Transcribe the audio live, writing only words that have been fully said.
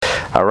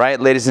All right,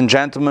 ladies and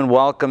gentlemen,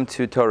 welcome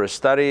to Torah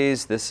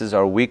Studies. This is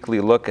our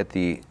weekly look at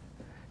the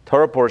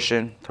Torah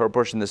portion. Torah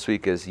portion this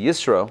week is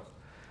Yisro,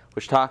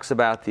 which talks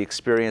about the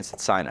experience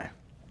at Sinai.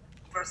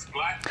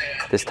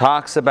 This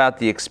talks about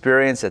the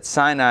experience at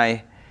Sinai,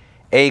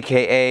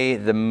 aka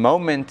the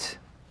moment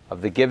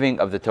of the giving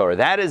of the Torah.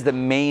 That is the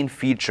main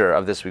feature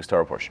of this week's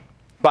Torah portion.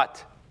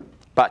 But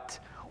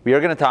we are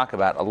going to talk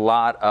about a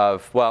lot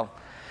of,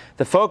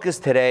 the focus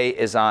today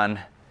is on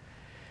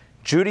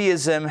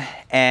Judaism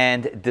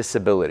and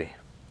disability.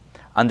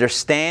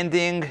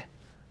 Understanding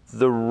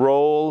the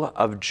role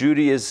of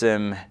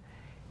Judaism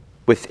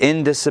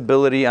within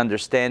disability,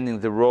 understanding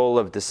the role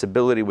of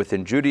disability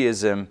within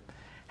Judaism,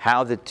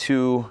 how the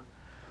two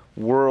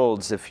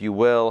worlds, if you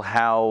will,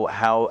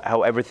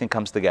 how everything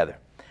comes together.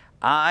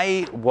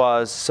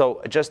 Just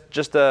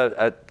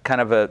a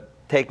kind of a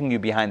taking you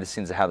behind the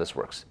scenes of how this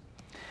works.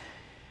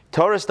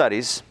 Torah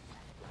studies,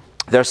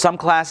 there are some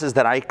classes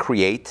that I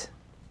create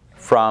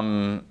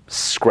from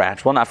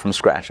scratch. Well, not from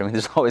scratch. I mean,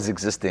 there's always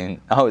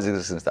existing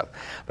stuff.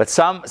 But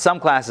some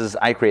classes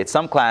I create.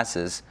 Some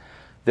classes,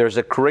 there's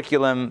a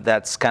curriculum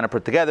that's kind of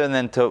put together, and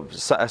then to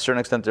a certain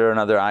extent or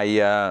another,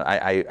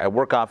 I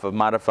work off of,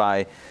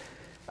 modify,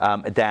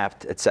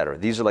 adapt, etc.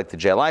 These are like the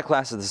JLI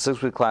classes, the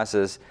 6-week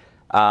classes,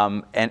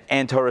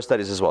 and Torah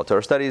studies as well.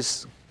 Torah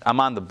studies,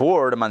 I'm on the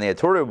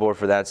editorial board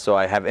for that, so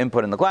I have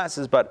input in the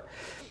classes. But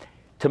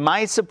to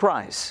my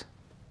surprise,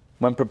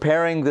 when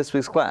preparing this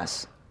week's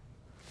class,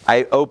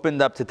 I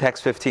opened up to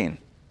text 15,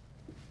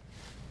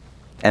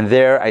 and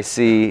there I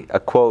see a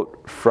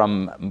quote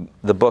from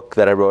the book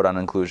that I wrote on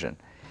inclusion.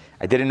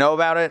 I didn't know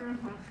about it.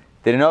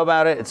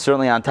 It's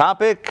certainly on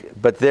topic,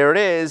 but there it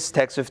is,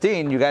 text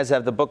 15. You guys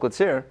have the booklets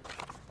here.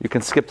 You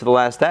can skip to the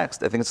last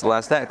text. I think it's the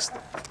last text.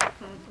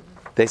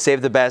 They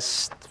saved the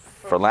best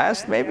for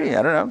last, maybe?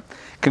 I don't know.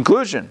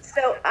 Conclusion.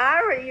 So,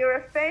 Ari, you're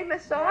a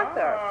famous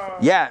author.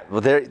 Yeah,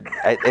 well,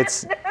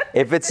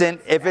 if it's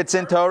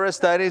in Torah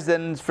studies,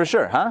 then for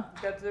sure, huh?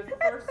 That's the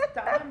first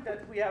time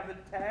that we have a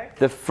text.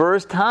 The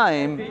first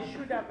time. They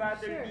should have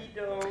had a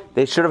video.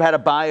 They should have had a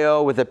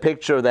bio with a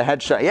picture of the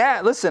headshot.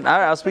 Yeah, listen, all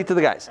right, I'll speak to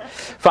the guys.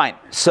 Fine.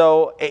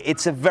 So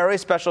it's a very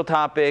special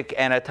topic,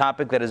 and a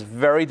topic that is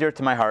very dear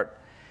to my heart,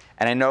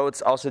 and I know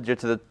it's also dear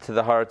to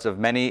the hearts of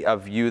many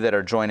of you that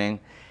are joining.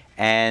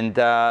 And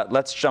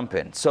let's jump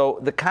in. So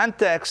the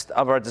context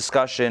of our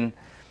discussion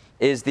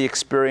is the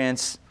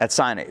experience at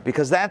Sinai,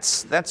 because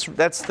that's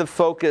the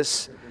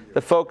focus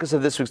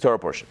of this week's Torah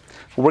portion.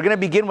 We're going to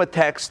begin with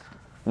text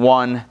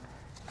 1a,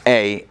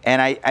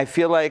 and I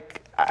feel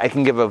like I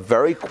can give a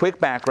very quick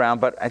background,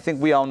 but I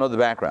think we all know the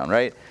background,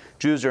 right?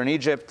 Jews are in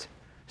Egypt,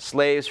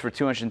 slaves for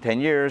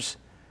 210 years,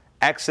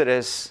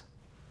 Exodus,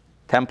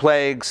 10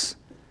 plagues,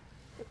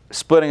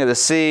 splitting of the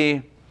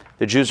sea.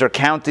 The Jews are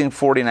counting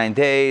 49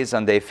 days.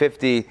 On day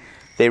 50,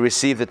 they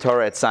receive the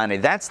Torah at Sinai.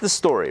 That's the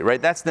story,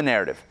 right? That's the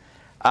narrative.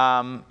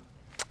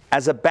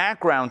 As a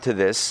background to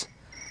this,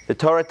 the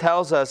Torah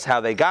tells us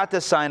how they got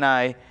to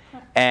Sinai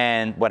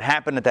and what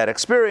happened at that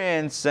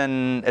experience,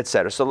 and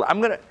etc. So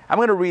I'm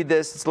gonna read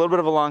this. It's a little bit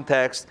of a long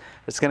text.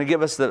 It's going to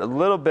give us a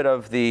little bit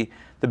of the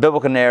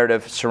biblical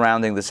narrative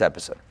surrounding this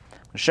episode. I'm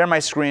going to share my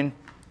screen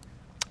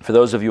for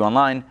those of you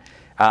online.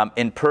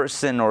 In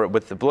person or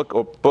with the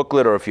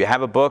booklet, or if you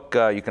have a book,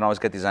 you can always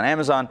get these on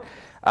Amazon.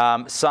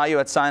 Saw you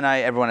at Sinai,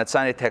 everyone at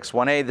Sinai, text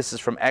 1a. This is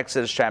from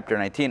Exodus chapter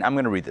 19. I'm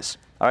going to read this.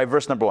 All right,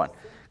 verse number 1.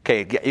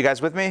 Okay, you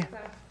guys with me?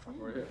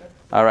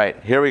 All right,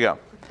 here we go.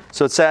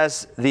 So it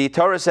says, the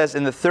Torah says,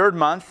 in the 3rd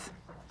month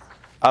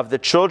of the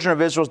children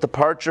of Israel's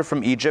departure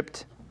from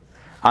Egypt,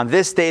 on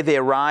this day they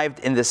arrived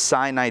in the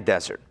Sinai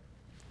desert.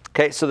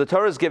 Okay, so the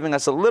Torah is giving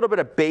us a little bit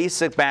of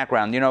basic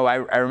background. You know, I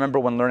remember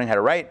when learning how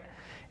to write,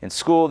 in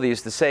school, they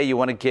used to say you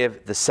want to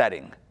give the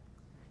setting. You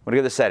want to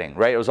give the setting,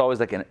 right? It was always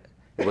it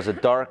was a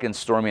dark and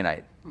stormy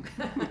night.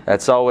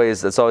 That's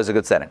always a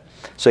good setting.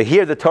 So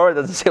here the Torah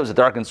doesn't say it was a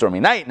dark and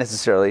stormy night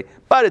necessarily,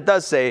 but it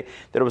does say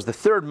that it was the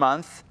 3rd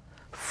month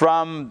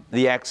from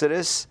the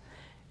Exodus,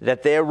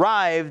 that they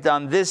arrived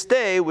on this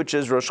day, which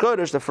is Rosh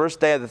Chodesh, the first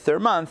day of the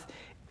 3rd month.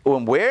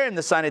 Where? In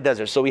the Sinai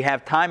desert. So we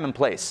have time and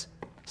place.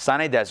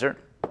 Sinai desert,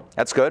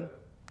 that's good.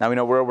 Now we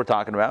know where we're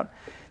talking about.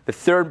 The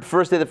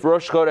first day of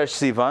Rosh Chodesh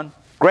Sivan.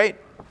 Great.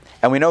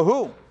 And we know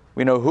who.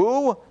 We know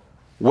who,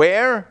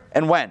 where,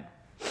 and when.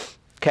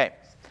 Okay.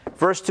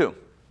 Verse 2.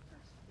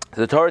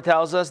 The Torah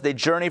tells us they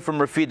journeyed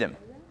from Rephidim.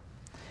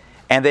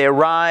 And they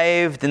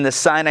arrived in the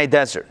Sinai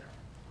desert.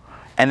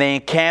 And they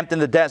encamped in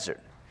the desert.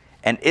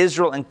 And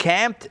Israel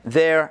encamped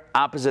there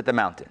opposite the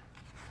mountain.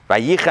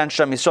 Vayichan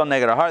sham Yisrael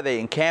neged hahar.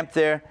 They encamped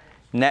there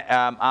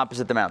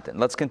opposite the mountain.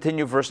 Let's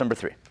continue verse number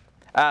 3.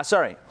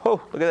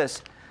 Look at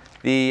this.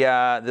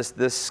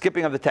 The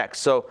skipping of the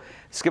text. So,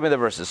 skipping the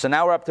verses. So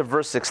now we're up to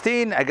verse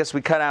 16. I guess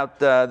we cut out,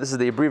 this is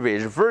the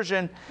abbreviated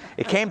version.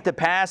 It came to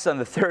pass on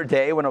the 3rd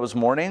day when it was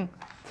morning.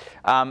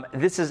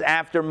 This is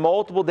after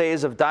multiple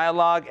days of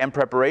dialogue and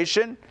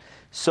preparation.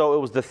 So it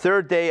was the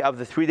 3rd day of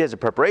the 3 days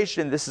of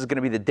preparation. This is going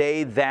to be the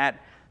day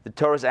that the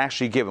Torah is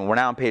actually given. We're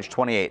now on page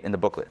 28 in the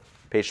booklet.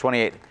 Page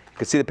 28.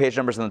 can see the page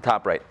numbers on the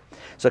top right.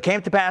 So it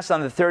came to pass on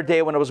the third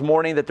day when it was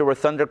morning that there were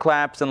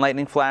thunderclaps and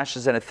lightning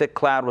flashes, and a thick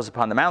cloud was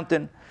upon the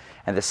mountain,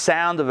 and the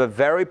sound of a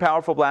very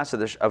powerful blast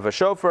of a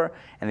shofar,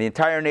 and the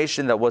entire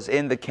nation that was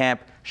in the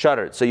camp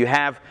shuddered. So you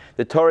have,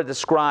 the Torah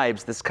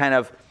describes this kind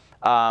of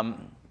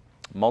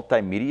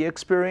multimedia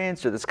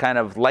experience, or this kind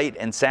of light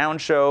and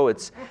sound show.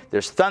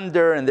 There's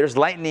thunder, and there's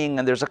lightning,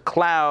 and there's a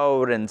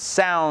cloud, and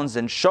sounds,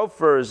 and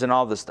shofars, and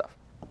all this stuff.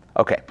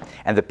 Okay,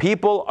 and the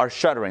people are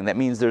shuddering. That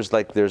means there's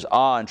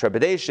awe and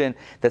trepidation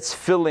that's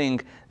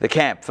filling the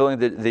camp, filling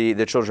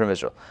the children of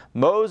Israel.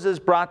 Moses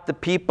brought the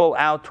people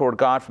out toward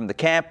God from the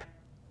camp,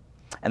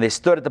 and they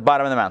stood at the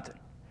bottom of the mountain.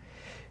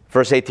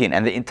 Verse 18,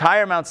 and the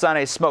entire Mount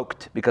Sinai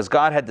smoked, because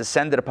God had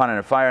descended upon it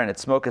in fire, and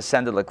its smoke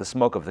ascended like the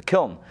smoke of the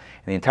kiln.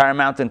 And the entire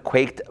mountain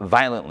quaked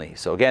violently.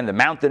 So again, the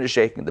mountain is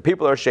shaking, the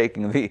people are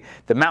shaking,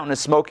 the mountain is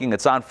smoking,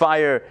 it's on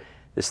fire.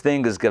 This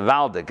thing is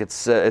gewaldig,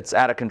 it's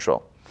out of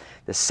control.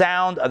 The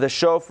sound of the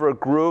shofar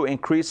grew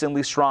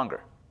increasingly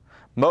stronger.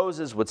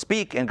 Moses would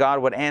speak, and God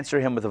would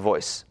answer him with a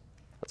voice.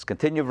 Let's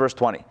continue verse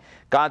 20.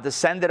 God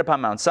descended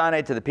upon Mount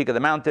Sinai to the peak of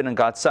the mountain, and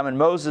God summoned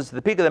Moses to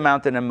the peak of the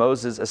mountain, and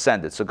Moses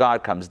ascended. So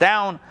God comes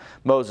down,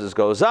 Moses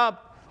goes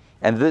up,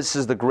 and this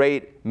is the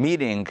great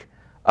meeting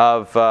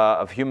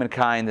of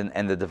humankind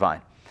and the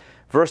divine.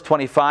 Verse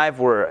 25,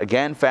 we're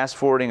again fast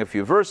forwarding a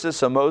few verses.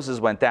 So Moses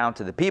went down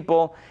to the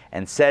people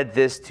and said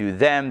this to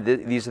them.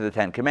 These are the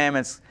 10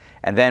 commandments.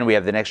 And then we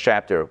have the next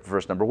chapter,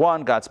 verse number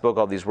 1. God spoke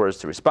all these words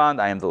to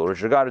respond. I am the Lord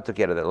your God who took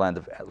you out of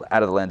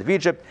the land of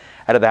Egypt,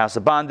 out of the house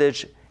of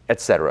bondage,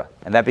 etc.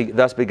 And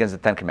thus begins the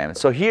 10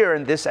 commandments. So here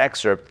in this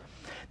excerpt,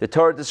 the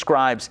Torah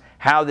describes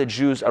how the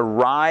Jews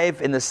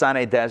arrive in the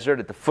Sinai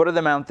desert at the foot of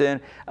the mountain,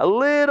 a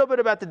little bit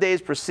about the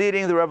days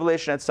preceding the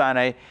revelation at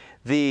Sinai,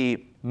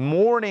 the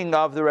morning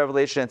of the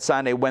revelation at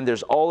Sinai, when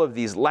there's all of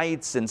these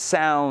lights and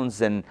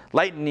sounds and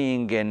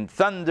lightning and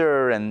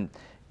thunder and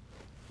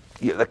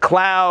the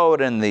cloud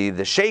and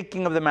the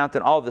shaking of the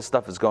mountain. All this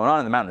stuff is going on,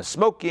 and the mountain is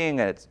smoking,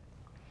 and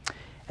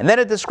then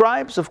it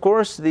describes, of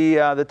course,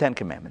 the 10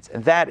 commandments,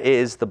 and that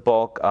is the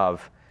bulk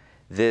of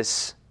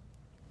this.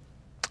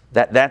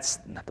 That's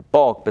not the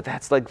bulk, but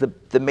that's like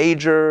the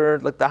major,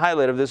 like the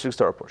highlight of this week's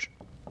Torah portion.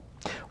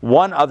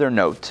 One other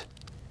note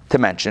to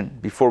mention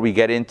before we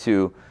get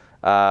into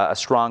a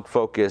strong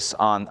focus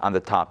on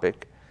the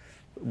topic,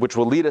 which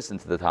will lead us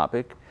into the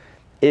topic,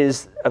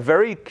 is a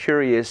very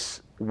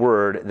curious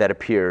word that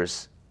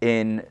appears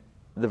in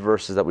the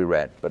verses that we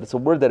read, but it's a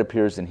word that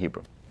appears in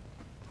Hebrew.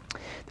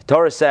 The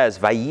Torah says,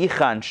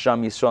 "Vayichan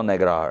sham Yisrael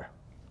neged ha'ar."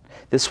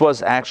 This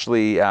was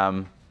actually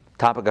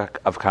topic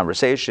of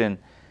conversation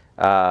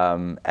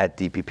at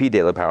DPP,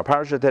 Daily Power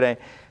Parsha today,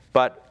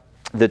 but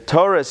the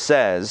Torah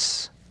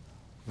says,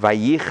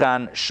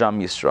 "Vayichan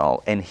sham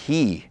Yisrael," and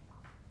he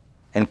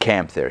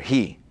encamped there.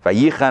 He,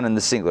 Vayichan in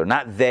the singular,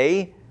 not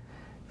they.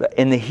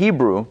 In the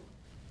Hebrew,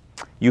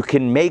 you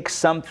can make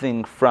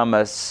something from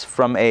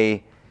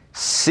a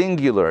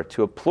singular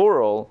to a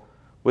plural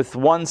with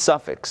one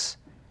suffix.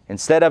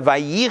 Instead of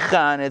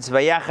Vayichan, it's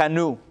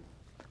Vayachanu.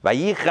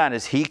 Vayichan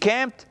is he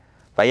camped.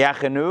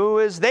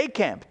 Vayachanu is they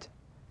camped.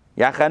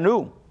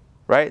 Yachanu,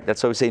 right?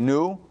 That's why we say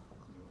nu.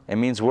 It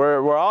means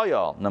we're all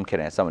y'all. No, I'm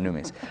kidding. That's not what nu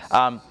means.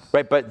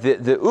 Right, but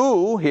the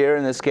u here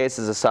in this case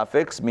is a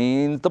suffix,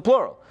 means the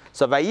plural.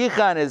 So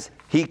Vayichan is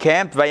he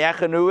camped.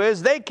 Vayachanu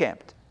is they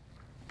camped.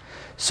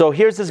 So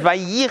here's this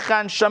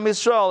Vayichan Sham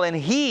Yisrael, and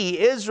he,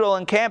 Israel,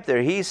 encamped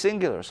there. He,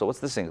 singular. So what's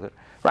the singular?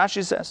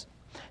 Rashi says,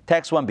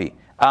 text 1b.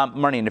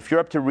 Marlene, if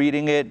you're up to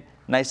reading it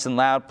nice and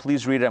loud,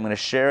 please read it. I'm going to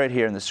share it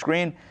here on the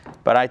screen,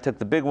 but I took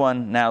the big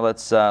one. Now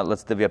let's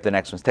divvy up the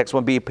next ones. Text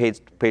 1b,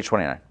 page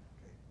 29.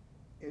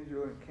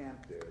 Israel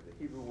encamped there. The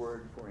Hebrew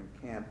word for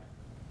encamped,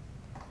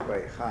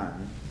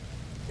 Vayichan,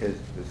 is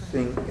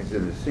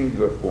in the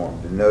singular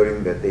form,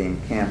 denoting that they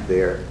encamped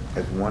there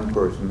as one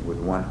person with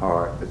one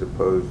heart, as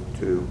opposed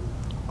to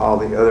all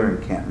the other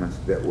encampments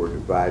that were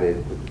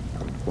divided with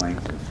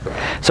complaints and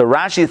strife. So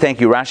Rashi,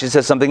 thank you. Rashi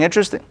says something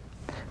interesting.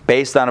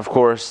 Based on, of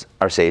course,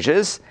 our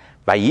sages,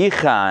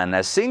 Vayichan,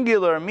 as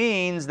singular,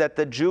 means that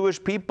the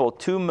Jewish people,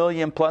 2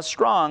 million plus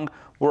strong,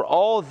 were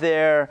all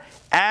there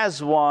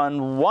as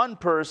one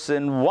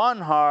person, one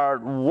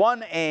heart,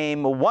 one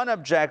aim, one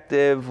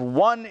objective,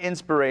 one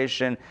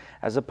inspiration,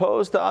 as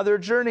opposed to other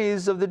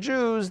journeys of the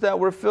Jews that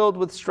were filled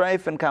with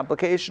strife and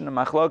complication and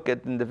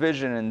machloket and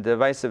division and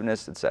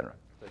divisiveness, etc.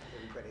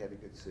 Everybody had a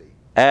good seat.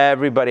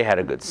 Everybody had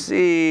a good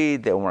seat.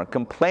 They weren't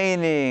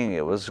complaining.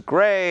 It was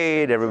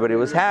great. Everybody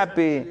was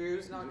happy.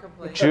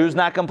 Jews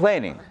not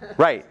complaining.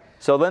 Right.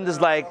 So Linda's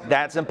like,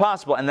 that's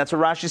impossible. And that's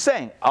what Rashi's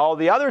saying. All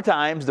the other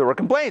times there were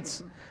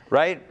complaints.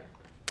 Right?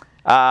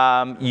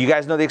 You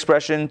guys know the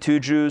expression, 2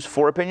 Jews,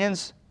 4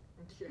 opinions?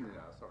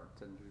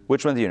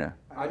 Which one do you know?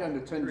 I don't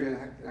know 10 Jews,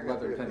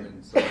 11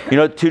 opinions. So. You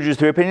know 2 Jews,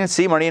 3 opinions?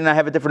 See, Marlene and I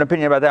have a different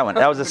opinion about that one.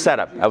 That was a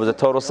setup. That was a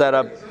total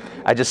setup.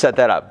 I just set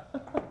that up.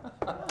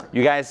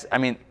 You guys, I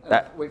mean...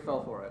 we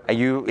fell for it.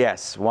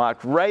 Yes,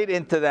 walked right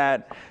into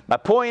that. My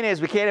point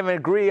is, we can't even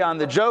agree on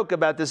the joke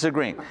about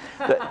disagreeing,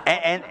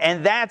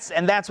 and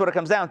that's what it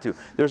comes down to.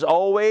 There's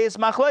always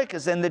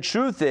machlokas, and the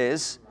truth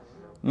is,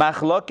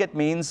 machloket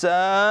means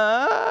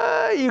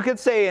you could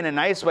say in a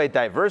nice way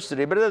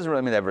diversity, but it doesn't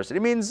really mean diversity.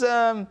 It means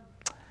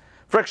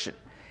friction.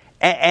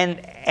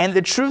 And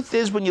the truth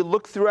is, when you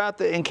look throughout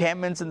the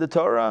encampments in the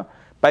Torah,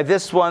 by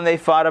this one they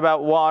fought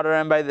about water,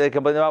 and by they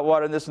complained about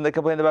water, and this one they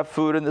complained about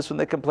food, and this one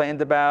they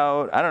complained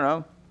about, I don't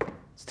know,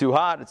 it's too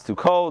hot, it's too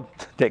cold,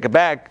 take it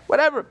back,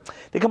 whatever.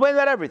 They complained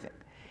about everything.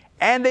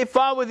 And they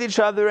fought with each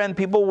other, and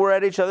people were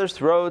at each other's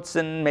throats,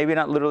 and maybe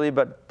not literally,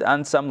 but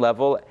on some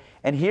level.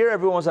 And here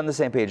everyone was on the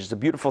same page. It's a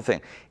beautiful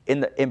thing.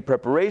 In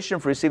preparation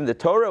for receiving the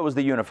Torah, it was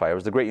the unifier. It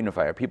was the great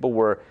unifier. People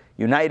were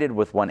united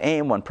with one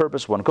aim, one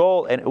purpose, one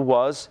goal, and it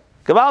was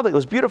Gavaldik. It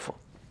was beautiful.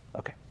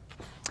 Okay.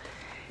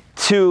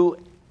 To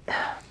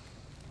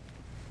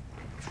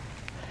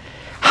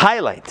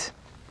highlight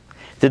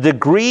the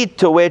degree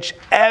to which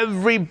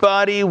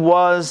everybody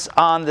was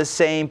on the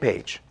same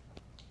page,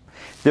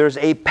 there's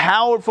a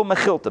powerful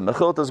mechilta.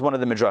 Mechilta is one of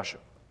the medrash.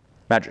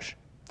 By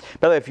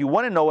the way, if you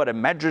want to know what a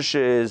medrash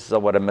is, or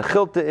what a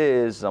mechilta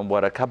is, and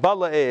what a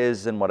Kabbalah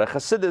is, and what a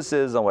Chassidus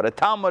is, and what a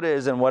Talmud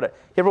is, and you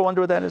ever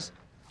wonder what that is?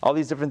 All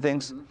these different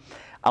things?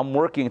 I'm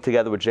working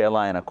together with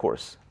JLI on a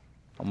course.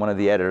 I'm one of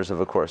the editors of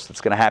a course. It's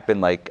going to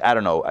happen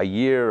a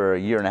year or a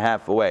year and a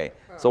half away.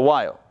 It's a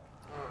while.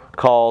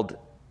 Called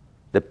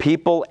The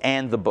People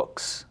and the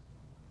Books.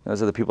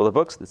 Those are the people and the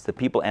books. It's the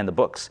people and the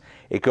books.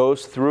 It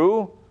goes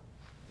through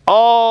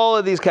all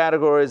of these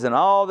categories and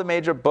all the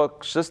major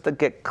books just to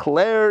get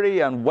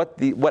clarity on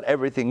what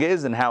everything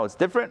is and how it's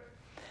different.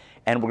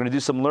 And we're going to do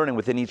some learning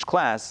within each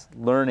class,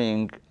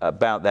 learning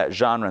about that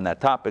genre and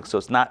that topic. So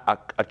it's not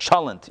a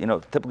chalent.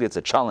 Typically it's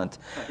a chalent.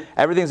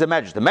 Everything's a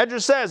medrash. The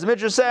medrash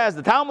says,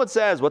 the Talmud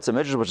says. What's a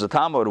medrash? What's the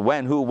Talmud?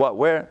 When, who, what,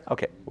 where?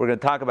 Okay, we're going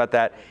to talk about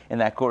that in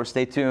that course.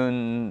 Stay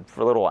tuned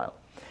for a little while.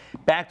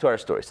 Back to our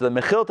story. So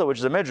the mechilta, which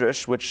is a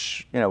medrash,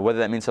 which, whether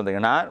that means something or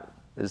not,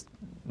 that's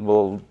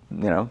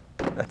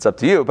up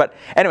to you. But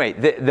anyway,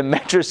 the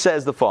medrash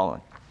says the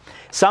following.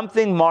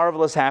 Something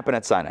marvelous happened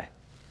at Sinai.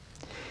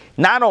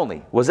 Not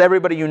only was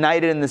everybody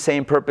united in the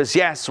same purpose,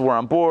 yes, we're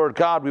on board,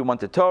 God, we want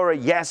the Torah,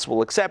 yes,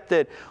 we'll accept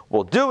it,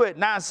 we'll do it,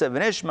 Na'aseh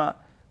v'nishma.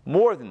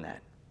 More than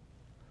that,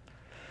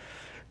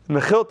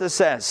 Mechilta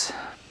says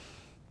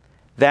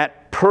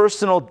that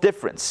personal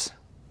difference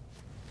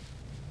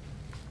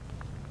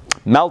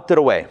melted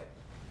away.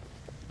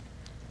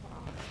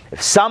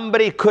 If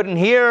somebody couldn't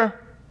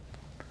hear,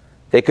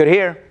 they could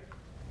hear.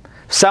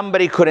 If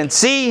somebody couldn't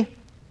see,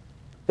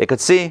 they could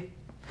see.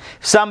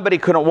 If somebody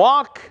couldn't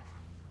walk,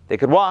 they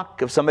could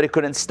walk. If somebody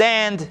couldn't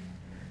stand,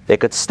 they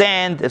could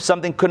stand. If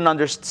someone couldn't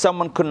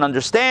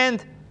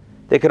understand,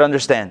 they could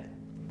understand.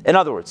 In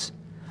other words,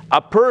 a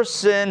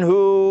person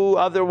who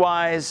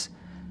otherwise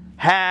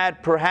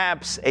had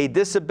perhaps a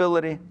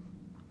disability,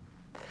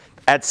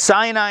 at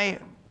Sinai,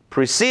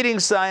 preceding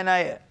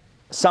Sinai,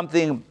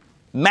 something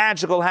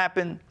magical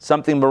happened,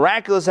 something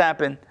miraculous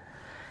happened,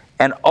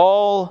 and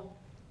all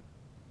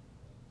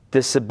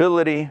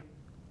disability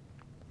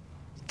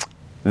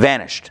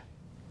vanished.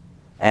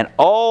 And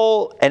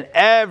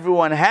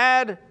everyone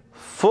had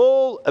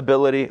full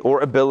ability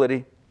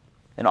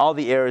in all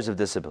the areas of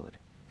disability.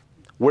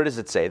 Where does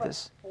it say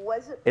this?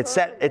 Was it?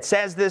 It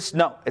says this.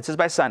 No, it says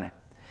by Sinai.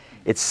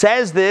 It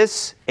says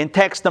this in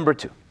text number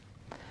 2.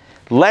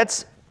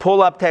 Let's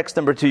pull up text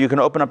number 2. You can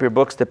open up your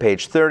books to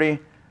page 30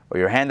 or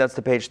your handouts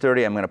to page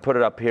 30. I'm going to put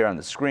it up here on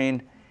the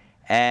screen.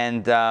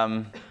 And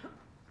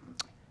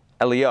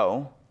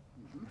Elio,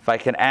 if I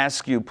can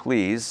ask you,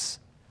 please.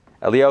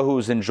 Elio,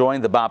 who's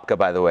enjoying the babka,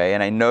 by the way,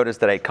 and I noticed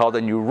that I called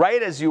on you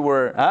right as you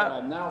were...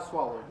 I'm now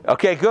swallowed.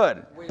 Okay,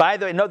 good. By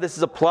the way, no, this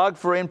is a plug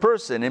for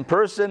in-person. In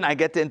person, I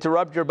get to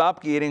interrupt your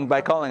babka eating by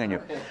calling on you.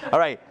 All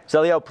right, so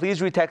Elio,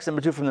 please read text number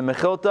 2 from the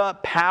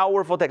Mechilta.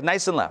 Powerful text,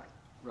 nice and loud.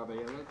 Rabbi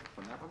Elazar,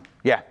 from that one?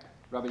 Yeah.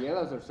 Rabbi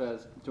Elazar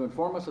says, to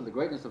inform us of the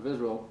greatness of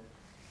Israel,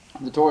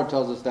 the Torah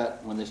tells us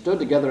that when they stood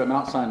together at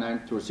Mount Sinai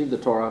to receive the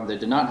Torah, they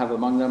did not have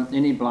among them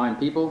any blind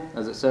people,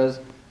 as it says,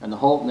 and the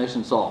whole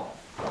nation saw.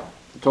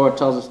 The Torah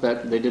tells us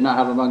that they did not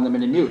have among them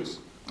any mutes,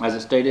 as it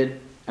stated,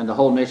 and the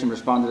whole nation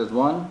responded as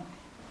one.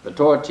 The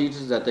Torah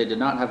teaches that they did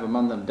not have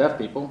among them deaf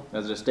people,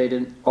 as it is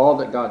stated, all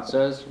that God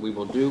says we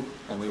will do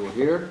and we will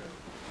hear.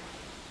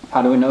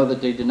 How do we know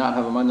that they did not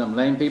have among them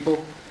lame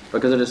people?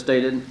 Because it is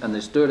stated, and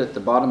they stood at the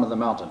bottom of the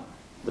mountain.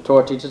 The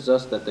Torah teaches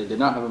us that they did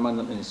not have among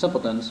them any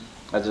simpletons,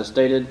 as it is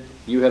stated,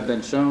 you have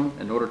been shown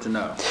in order to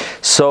know.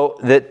 So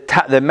the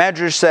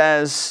Medrash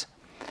says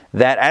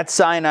that at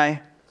Sinai,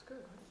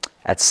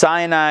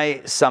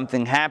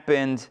 something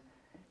happened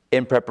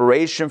in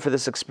preparation for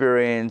this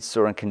experience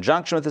or in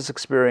conjunction with this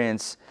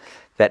experience,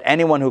 that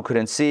anyone who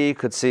couldn't see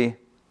could see,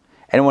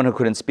 anyone who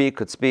couldn't speak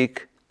could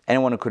speak,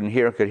 anyone who couldn't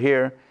hear could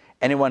hear,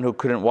 anyone who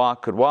couldn't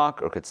walk could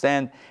walk or could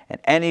stand,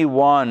 and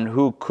anyone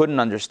who couldn't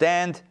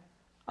understand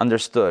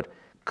understood.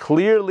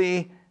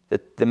 Clearly, the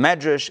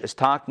Medrash is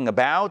talking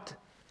about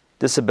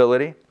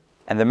disability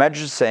And the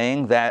Medrash is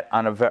saying that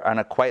on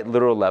a quite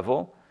literal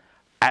level,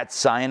 at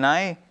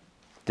Sinai,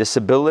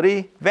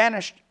 disability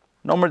vanished.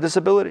 No more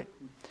disability.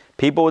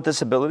 People with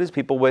disabilities,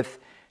 people with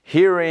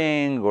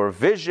hearing or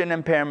vision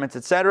impairments,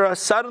 etc.,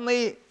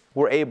 suddenly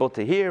were able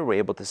to hear, were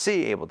able to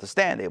see, able to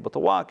stand, able to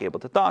walk, able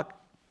to talk.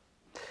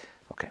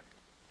 Okay.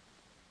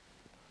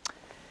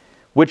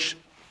 Which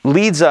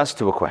leads us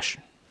to a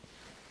question.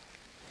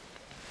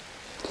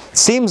 It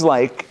seems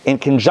like in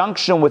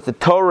conjunction with the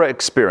Torah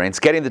experience,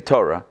 getting the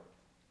Torah,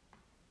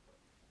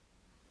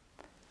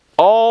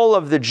 all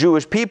of the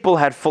Jewish people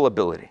had full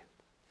ability.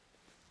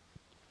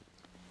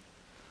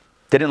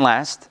 Didn't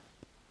last,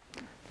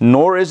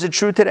 nor is it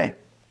true today.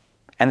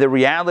 And the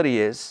reality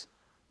is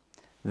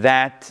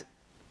that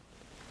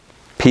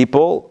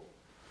people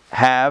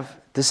have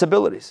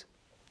disabilities.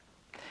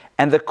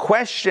 And the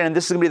question, and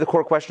this is going to be the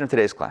core question of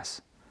today's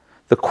class,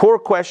 the core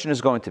question is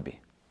going to be,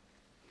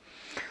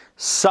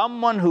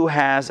 someone who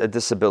has a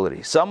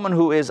disability, someone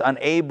who is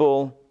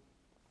unable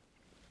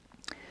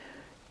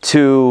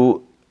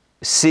to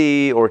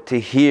see or to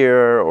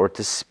hear or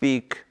to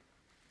speak,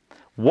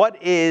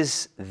 what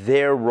is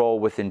their role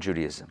within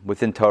Judaism,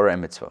 within Torah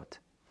and mitzvot?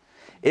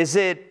 Is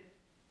it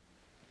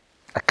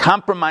a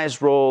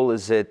compromised role?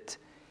 Is it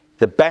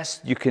the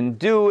best you can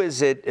do?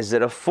 Is it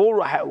a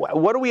full? How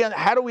do we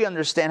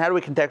understand? How do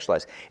we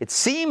contextualize? It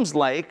seems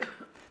like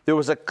there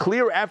was a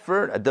clear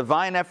effort, a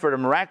divine effort, a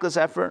miraculous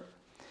effort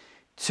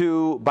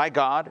by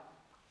God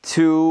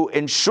to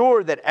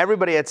ensure that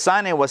everybody at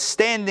Sinai was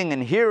standing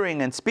and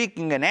hearing and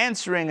speaking and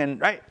answering,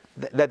 and right,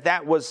 that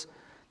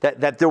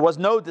there was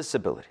no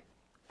disability.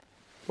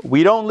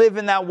 We don't live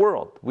in that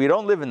world. We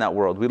live in a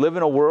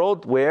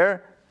world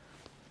where,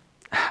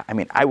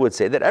 I would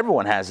say that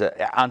everyone has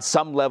on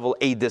some level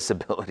a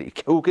disability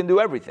who can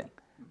do everything.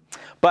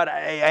 But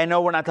I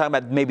know we're not talking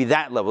about maybe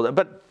that level,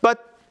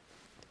 but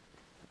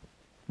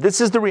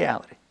this is the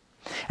reality.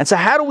 And so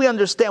how do we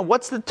understand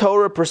what's the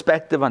Torah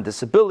perspective on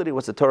disability?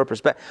 What's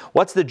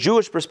the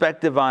Jewish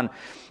perspective on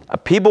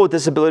people with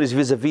disabilities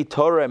vis-a-vis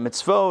Torah and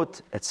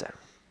mitzvot, etc.?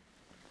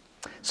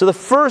 So the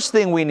first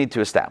thing we need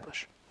to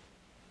establish,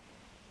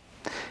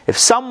 if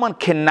someone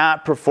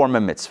cannot perform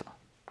a mitzvah,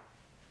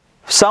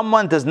 if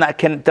someone does not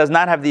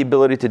have the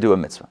ability to do a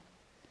mitzvah,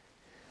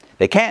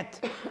 they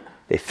can't.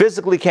 They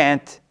physically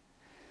can't.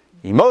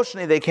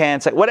 Emotionally they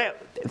can't. Whatever.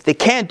 If they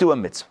can't do a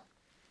mitzvah,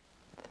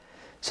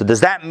 so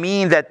does that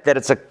mean that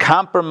it's a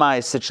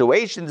compromised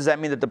situation? Does that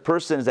mean that the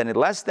person is any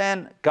less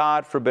than?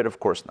 God forbid, of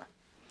course not.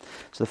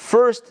 So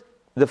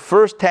the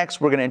first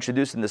text we're going to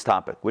introduce in this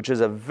topic, which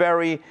is a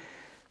very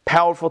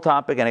powerful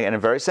topic and a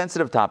very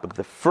sensitive topic,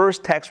 the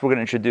first text we're going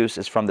to introduce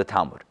is from the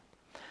Talmud.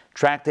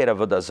 Tractate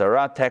Avodah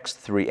Zarah,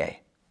 text 3a.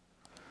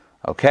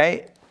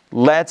 Okay?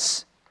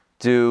 Let's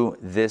do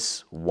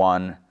this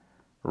one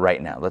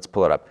right now. Let's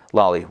pull it up.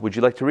 Lolly, would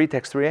you like to read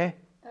text 3a?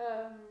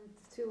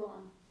 It's too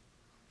long.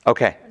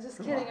 Okay. I'm just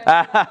kidding.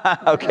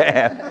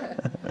 Okay.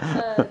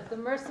 The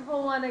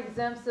merciful one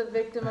exempts a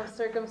victim of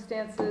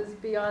circumstances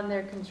beyond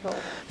their control.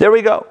 There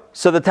we go.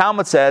 So the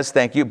Talmud says,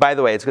 thank you. By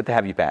the way, it's good to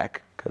have you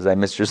back, because I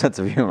missed your sense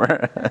of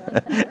humor.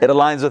 It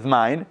aligns with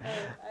mine.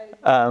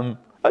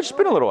 It's just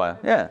been a little while.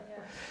 Yeah.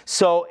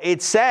 So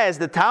it says,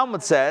 the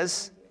Talmud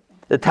says,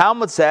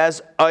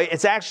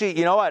 it's actually,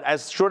 you know what,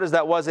 as short as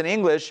that was in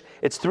English,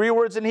 it's 3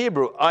 words in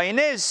Hebrew.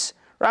 Ainis,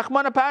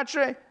 Rachmana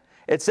Patre.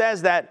 It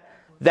says that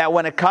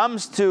when it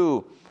comes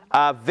to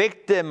a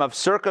victim of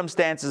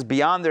circumstances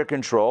beyond their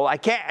control, I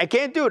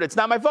can't do it. It's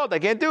not my fault. I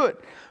can't do it.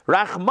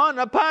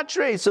 Rachmana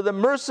Patre. So the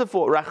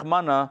merciful,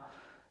 Rachmana,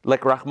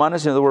 like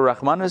Rachmanis, the word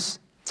Rachmanis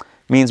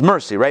means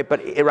mercy, right?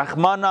 But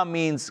Rachmana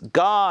means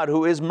God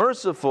who is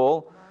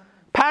merciful.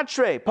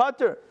 Patre,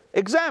 pater,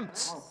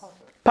 exempts.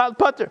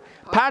 Pater,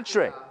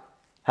 patre.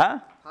 Huh?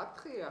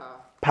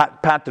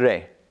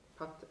 Patre.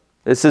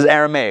 This is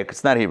Aramaic.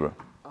 It's not Hebrew.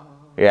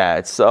 Yeah,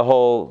 it's a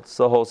whole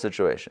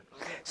situation.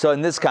 So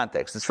in this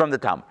context, it's from the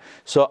Talmud.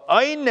 So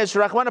Ainis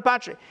Rachmana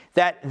Patre,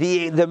 that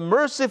the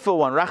merciful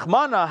one,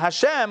 Rachmana,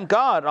 Hashem,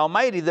 God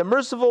Almighty, the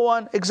merciful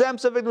one,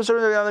 exempts a victim of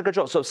circumstances beyond their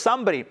control. So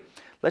somebody,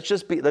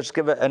 let's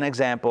give an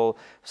example.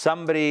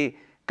 Somebody,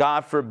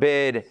 God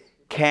forbid,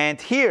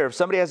 can't hear. If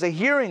somebody has a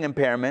hearing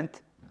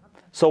impairment,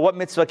 so what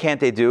mitzvah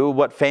can't they do?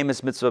 What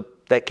famous mitzvah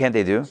can't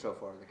they do?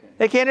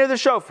 They can't hear the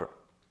shofar.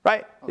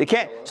 Right? They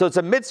can't. So it's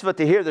a mitzvah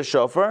to hear the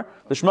shofar,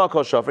 the Shema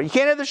Kol shofar. You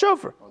can't hear the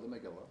shofar.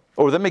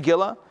 Or the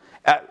Megillah.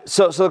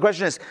 So the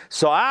question is,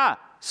 so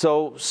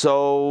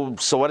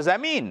what does that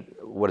mean?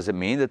 What does it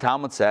mean? The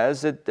Talmud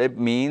says it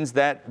means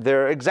that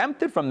they're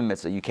exempted from the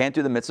mitzvah. You can't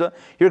do the mitzvah,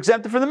 you're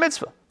exempted from the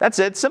mitzvah. That's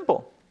it,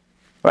 simple.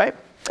 Right?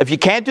 If you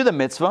can't do the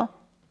mitzvah,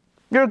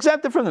 you're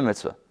exempted from the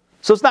mitzvah.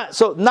 So it's not,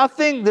 so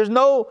nothing, there's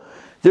no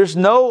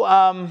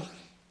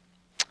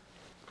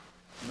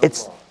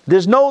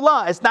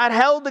law. It's not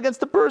held against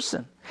the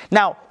person.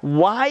 Now,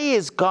 why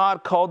is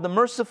God called the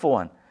merciful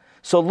one?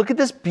 So look at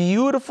this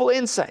beautiful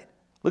insight.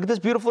 Look at this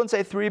beautiful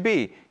insight,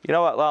 3b. You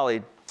know what,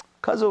 Lolly?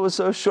 Because it was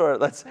so short,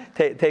 let's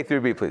take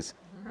 3b, please.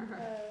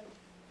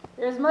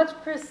 There's much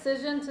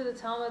precision to the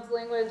Talmud's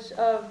language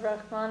of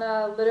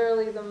Rahmana,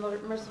 literally the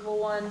merciful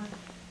one,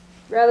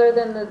 rather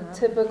than the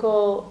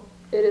typical,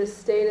 it is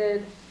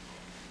stated.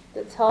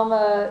 The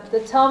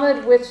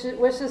Talmud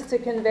wishes to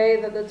convey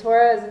that the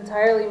Torah is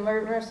entirely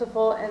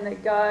merciful and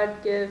that God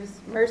gives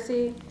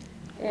mercy,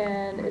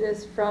 and it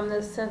is from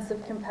this sense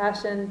of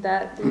compassion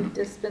that the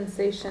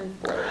dispensation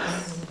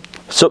flows.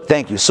 So,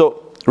 thank you.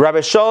 So, Rabbi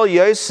Shaul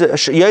Yosef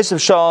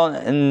Shaul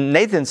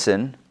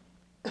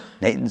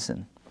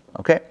Nathanson,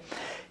 okay?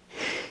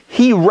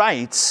 He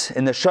writes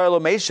in the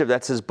Shalom Meshiv,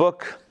 that's his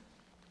book,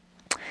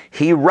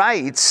 he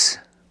writes,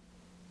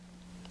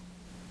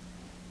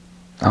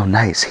 oh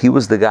nice, he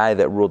was the guy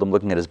that ruled, I'm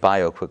looking at his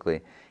bio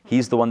quickly,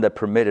 he's the one that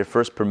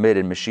first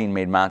permitted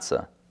machine-made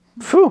matzah.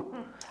 Phew!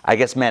 I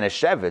guess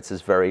Manischewitz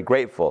is very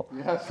grateful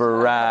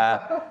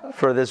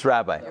for this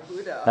rabbi.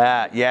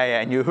 Yehuda.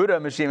 And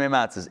Yehuda machine-made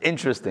matzahs.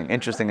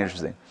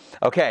 Interesting.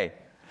 Okay,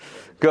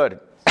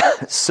 good.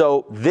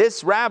 So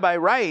this rabbi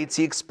writes,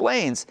 he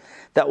explains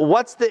that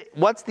what's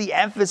the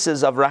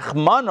emphasis of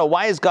Rahmana?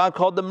 Why is God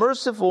called the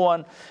merciful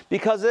one?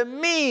 Because it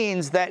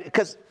means that,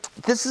 because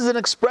this is an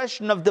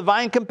expression of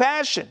divine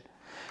compassion.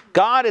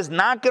 God is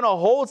not going to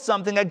hold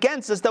something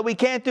against us that we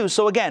can't do.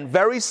 So again,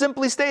 very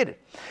simply stated,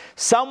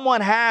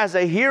 someone has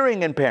a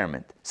hearing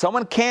impairment.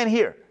 Someone can't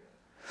hear.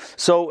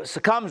 So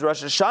comes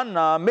Rosh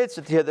Hashanah,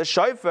 mitzvah to hear the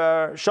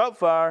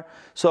shofar.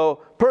 So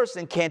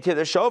person can't hear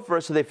the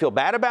shofar, so they feel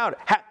bad about it.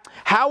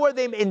 How are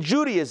they in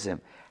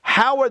Judaism?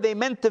 How are they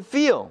meant to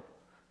feel?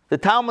 The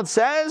Talmud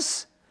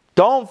says,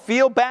 don't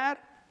feel bad.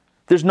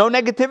 There's no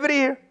negativity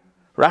here.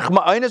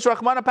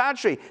 Rahmana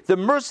Patri, the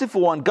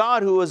merciful one,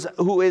 God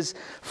who is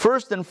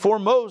first and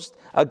foremost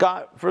a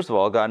God. First of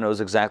all, God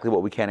knows exactly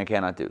what we can and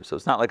cannot do. So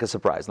it's not like a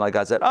surprise. Not like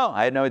God said, oh,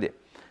 I had no idea.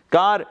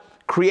 God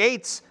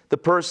creates the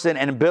person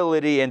and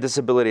ability and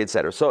disability,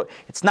 etc. So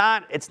it's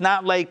not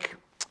like,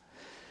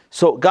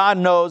 so God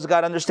knows,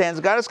 God understands,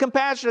 God is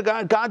compassionate,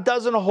 God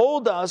doesn't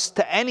hold us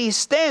to any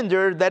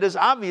standard that is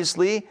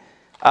obviously,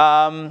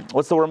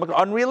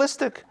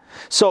 unrealistic.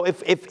 So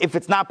if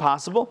it's not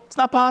possible, it's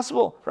not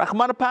possible.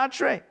 Rahmana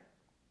Patri.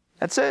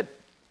 That's it.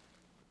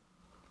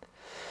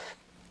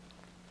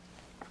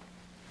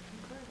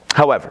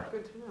 However,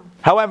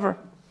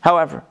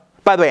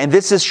 by the way, and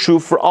this is true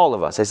for all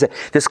of us. I said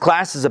this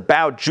class is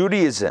about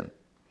Judaism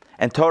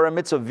and Torah and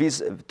mitzvah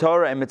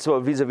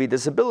vis-a-vis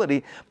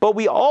disability, but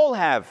we all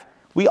have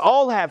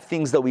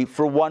things that we,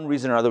 for one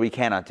reason or other, we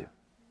cannot do.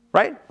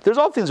 Right? There's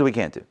all things that we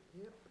can't do.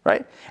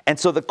 Right? And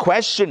so the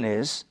question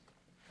is,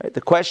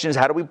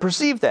 how do we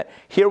perceive that?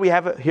 Here we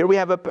have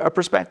a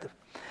perspective.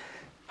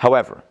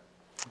 However,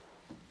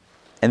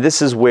 and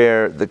this is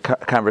where the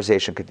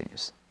conversation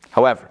continues.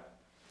 However,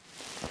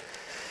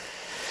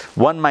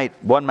 one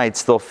might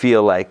still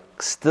feel like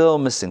still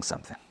missing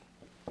something.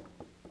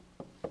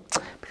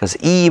 Because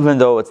even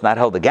though it's not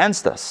held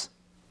against us,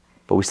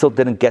 but we still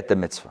didn't get the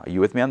mitzvah. Are you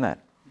with me on that?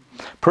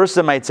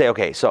 Person might say,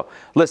 okay, so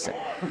listen,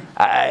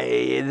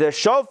 the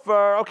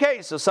shofar,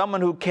 okay, so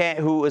someone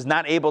who is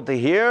not able to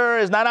hear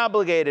is not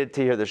obligated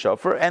to hear the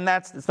shofar, and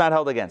it's not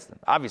held against them.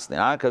 Obviously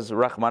not, because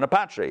Rahmana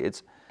Patri,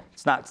 it's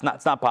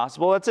not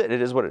possible. That's it.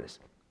 It is what it is.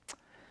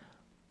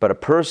 But a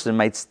person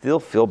might still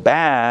feel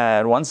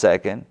bad. 1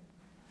 second,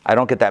 I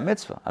don't get that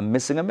mitzvah. I'm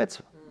missing a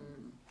mitzvah.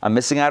 I'm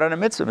missing out on a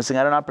mitzvah. Missing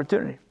out on an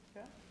opportunity.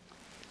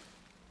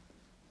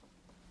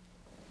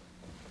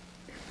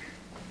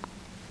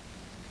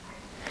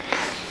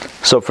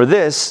 So for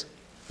this,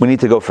 we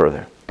need to go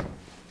further.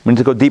 We need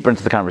to go deeper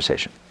into the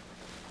conversation.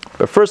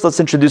 But first, let's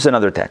introduce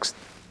another text.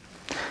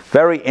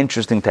 Very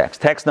interesting text.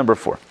 Text number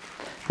 4.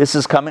 This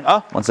is coming,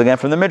 once again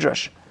from the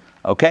Midrash.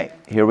 Okay,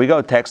 here we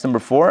go. Text number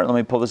 4. Let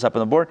me pull this up on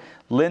the board.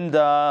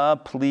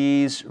 Linda,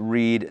 please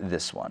read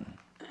this one.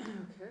 Okay.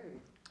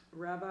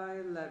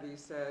 Rabbi Levi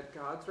said,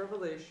 God's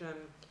revelation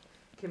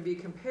can be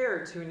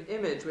compared to an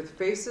image with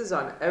faces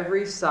on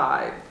every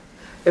side.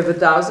 If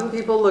 1,000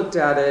 people looked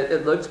at it,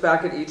 it looked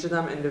back at each of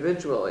them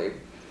individually.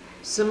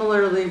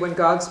 Similarly, when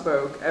God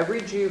spoke,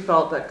 every Jew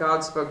felt that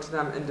God spoke to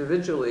them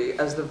individually,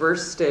 as the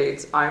verse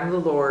states, I'm the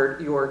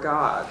Lord, your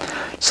God.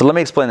 So let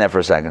me explain that for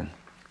a second.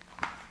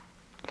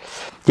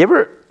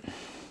 You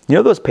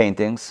know those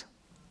paintings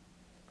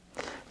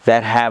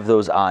that have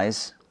those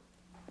eyes?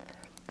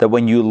 That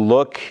when you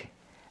look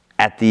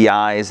at the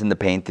eyes in the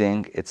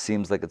painting, it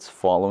seems like it's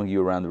following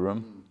you around the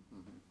room?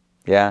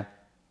 Yeah?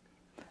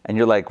 And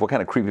you're like, what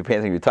kind of creepy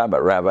painting are you talking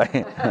about, Rabbi?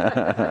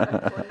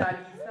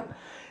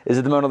 Is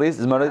it the Mona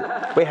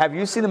Lisa? Wait, have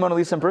you seen the Mona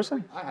Lisa in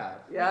person? I have.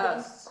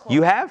 Yes.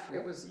 You have?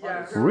 It was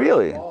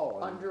Really?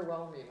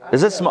 underwhelming.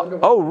 Is it small?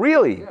 Oh,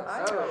 really?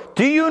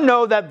 Do you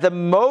know that the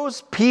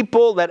most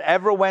people that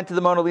ever went to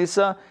the Mona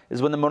Lisa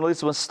is when the Mona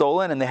Lisa was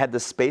stolen and they had the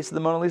space of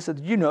the Mona Lisa?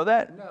 Did you know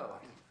that?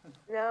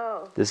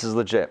 No. This is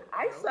legit.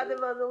 I saw the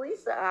Mona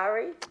Lisa,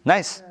 Ari,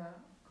 Nice.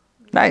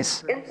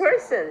 Nice. in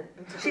person.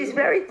 She's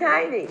very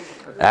tiny.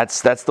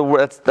 That's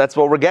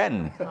what we're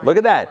getting. Look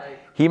at that.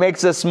 He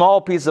makes a small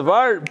piece of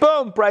art.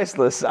 Boom,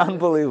 priceless.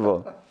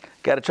 Unbelievable.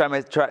 Got to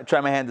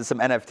try my hand at some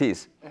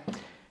NFTs.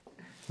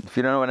 If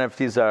you don't know what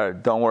NFTs are,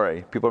 don't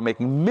worry. People are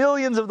making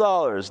millions of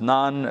dollars,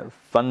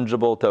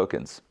 non-fungible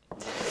tokens.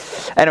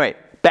 Anyway,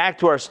 back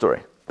to our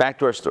story. There's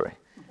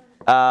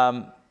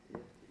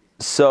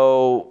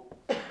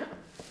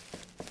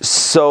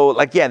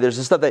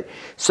this stuff that...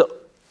 So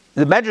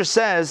the Medrash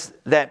says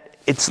that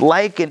it's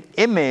like an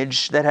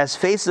image that has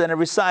faces on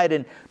every side,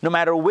 and no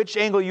matter which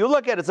angle you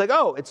look at, it's like,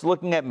 oh, it's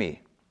looking at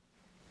me.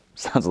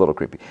 Sounds a little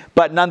creepy.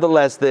 But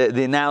nonetheless,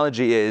 the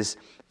analogy is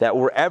that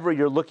wherever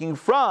you're looking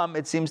from,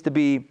 it seems to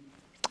be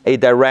a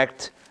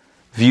direct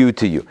view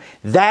to you.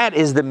 That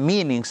is the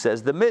meaning,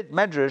 says the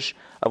Medrash,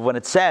 of when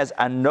it says,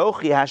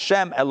 Anochi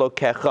Hashem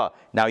Elokecha.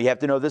 Now you have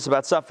to know this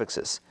about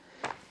suffixes.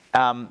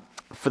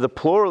 For the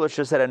plural, it should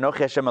have said, Anochi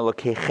Hashem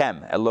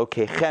Elokechem.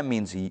 Elokechem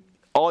means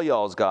all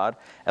y'all's God.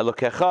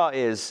 Elokecha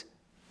is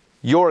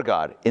your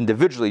God,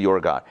 individually your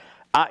God.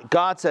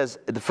 God says,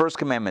 the first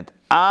commandment,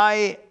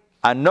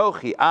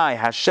 Anochi, I,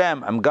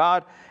 Hashem, I'm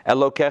God,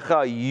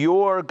 Elokecha,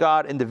 your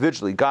God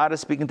individually. God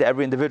is speaking to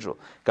every individual.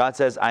 God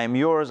says, I am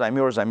yours, I'm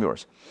yours, I'm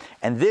yours.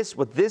 And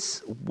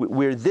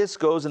where this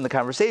goes in the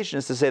conversation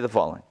is to say the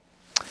following.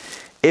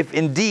 If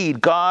indeed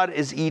God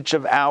is each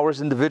of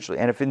ours individually,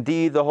 and if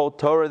indeed the whole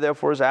Torah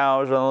therefore is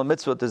ours, or the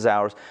mitzvot is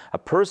ours, a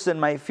person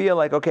might feel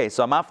like, okay,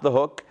 so I'm off the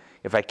hook.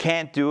 If I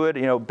can't do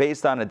it,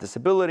 based on a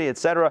disability,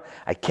 etc.,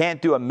 I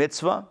can't do a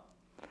mitzvah.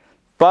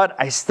 But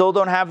I still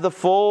don't have that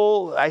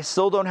full,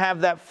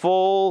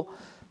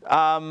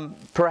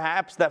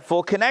 perhaps that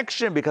full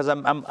connection because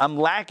I'm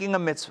lacking a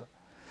mitzvah.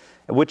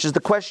 Which is the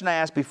question I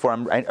asked before.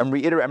 I'm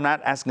reiterating. I'm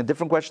not asking a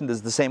different question. This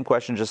is the same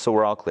question, just so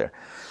we're all clear.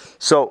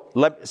 So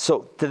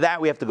to that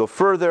we have to go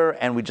further,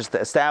 and we just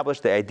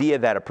established the idea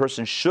that a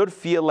person should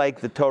feel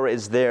like the Torah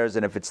is theirs,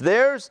 and if it's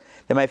theirs,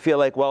 they might feel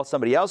like, well,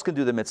 somebody else can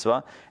do the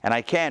mitzvah, and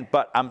I can't,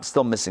 but I'm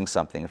still missing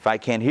something. If I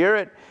can't hear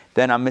it,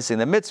 then I'm missing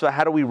the mitzvah.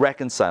 How do we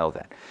reconcile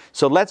that?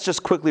 So let's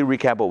just quickly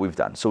recap what we've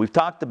done. So we've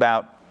talked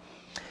about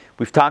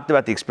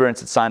the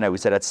experience at Sinai. We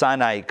said at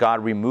Sinai,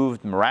 God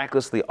removed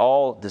miraculously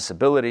all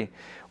disability.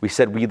 We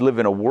said we live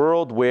in a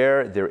world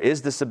where there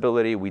is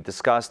disability. We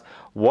discussed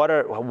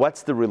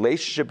what's the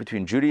relationship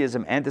between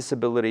Judaism and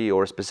disability,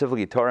 or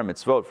specifically Torah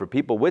mitzvot for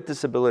people with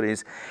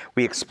disabilities.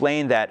 We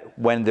explained that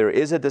when there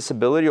is a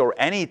disability or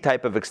any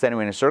type of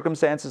extenuating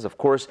circumstances, of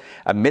course,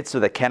 a mitzvah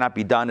that cannot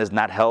be done is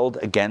not held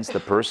against the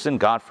person.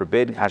 God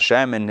forbid.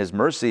 Hashem in His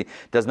mercy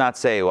does not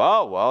say,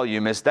 "Oh, well, you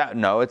missed out."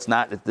 No, it's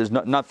not. There's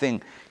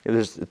nothing.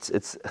 It's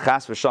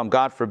chas v'shalom.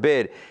 God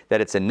forbid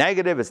that it's a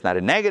negative. It's not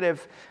a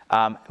negative.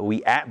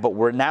 But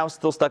we're now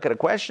still stuck at a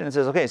question. It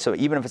says, okay, so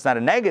even if it's not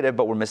a negative,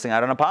 but we're missing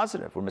out on a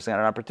positive. We're missing out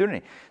on an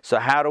opportunity. So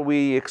how do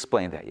we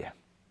explain that? Yeah.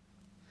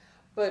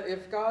 But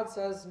if God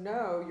says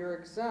no, you're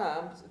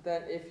exempt,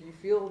 then if you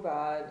feel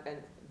bad, and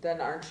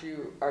then are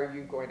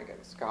you going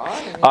against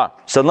God?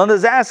 So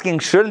Linda's asking,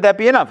 shouldn't that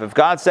be enough? If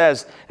God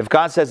says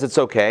it's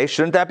okay,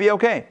 shouldn't that be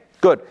okay?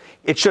 Good.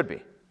 It should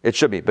be. It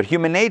should be. But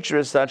human nature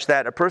is such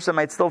that a person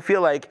might still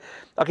feel like,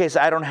 okay, so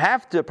I don't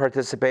have to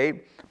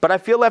participate, but I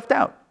feel left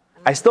out.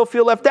 I still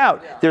feel left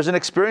out. Yeah. There's an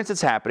experience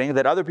that's happening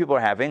that other people are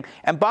having,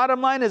 and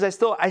bottom line is I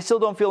still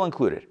don't feel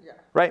included. Yeah.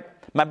 Right?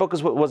 My book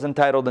was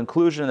entitled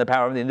Inclusion and the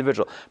Power of the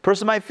Individual.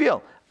 Person might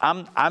feel,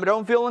 I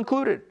don't feel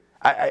included.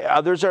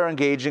 Others are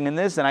engaging in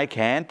this and I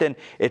can't, and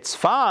it's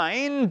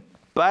fine,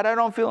 but I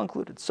don't feel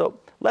included.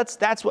 So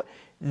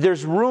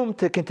there's room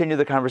to continue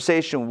the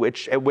conversation,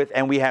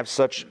 and we have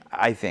such,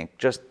 I think,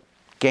 just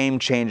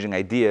game-changing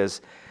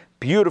ideas,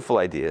 beautiful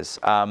ideas,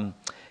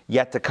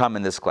 yet to come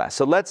in this class.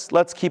 So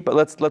let's keep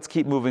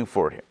moving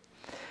forward here.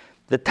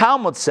 The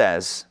Talmud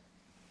says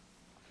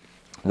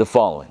the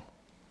following.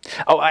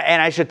 Oh,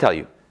 and I should tell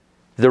you,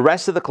 the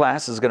rest of the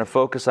class is going to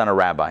focus on a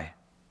rabbi.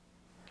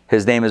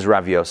 His name is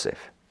Rav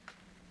Yosef.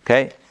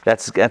 Okay,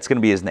 that's going to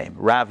be his name,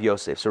 Rav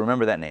Yosef. So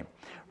remember that name.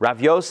 Rav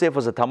Yosef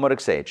was a Talmudic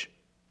sage.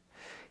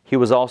 He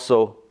was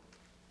also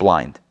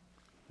blind.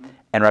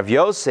 And Rav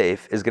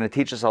Yosef is going to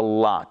teach us a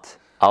lot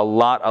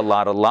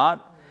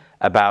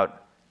about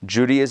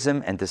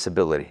Judaism and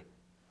disability.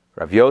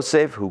 Rav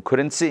Yosef, who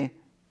couldn't see,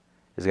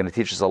 is going to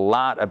teach us a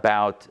lot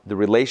about the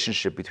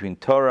relationship between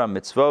Torah,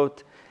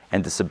 mitzvot,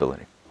 and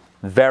disability.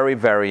 Very,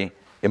 very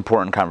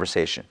important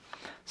conversation.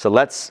 So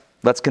let's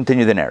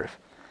continue the narrative.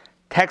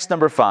 Text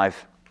number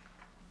 5.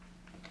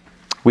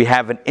 We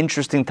have an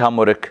interesting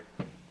Talmudic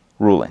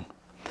ruling.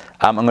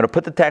 I'm going to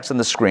put the text on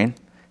the screen.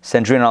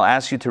 Sandrine, I'll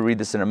ask you to read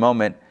this in a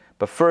moment.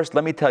 But first,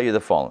 let me tell you the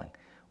following.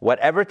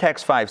 Whatever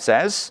text 5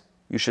 says,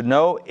 you should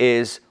know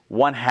is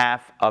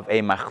 1/2 of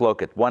a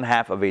machloket,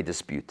 1/2 of a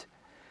dispute.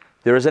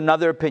 There is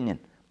another opinion.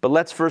 But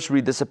let's first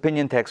read this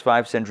opinion, text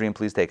 5. Sandrine,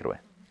 please take it away.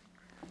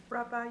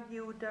 Rabbi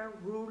Yehuda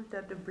ruled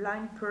that the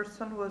blind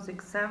person was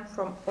exempt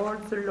from all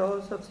the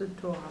laws of the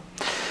Torah.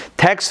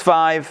 Text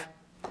 5,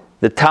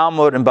 the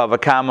Talmud in Bava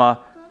Kama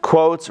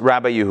quotes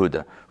Rabbi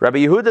Yehuda. Rabbi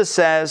Yehuda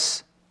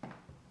says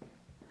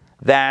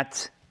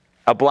that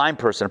a blind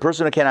person, a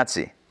person who cannot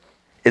see,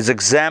 is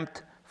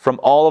exempt from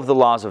all of the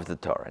laws of the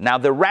Torah. Now,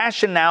 the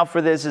rationale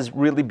for this is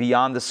really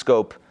beyond the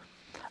scope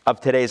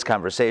of today's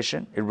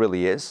conversation. It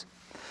really is.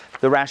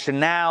 the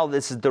rationale,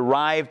 this is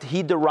derived,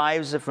 he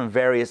derives it from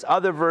various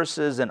other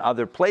verses and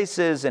other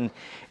places, and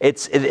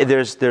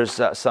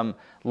there's some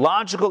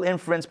logical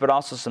inference, but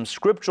also some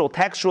scriptural,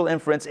 textual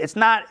inference.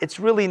 It's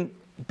really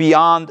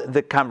beyond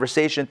the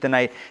conversation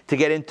tonight to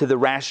get into the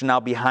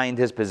rationale behind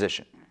his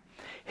position.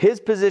 His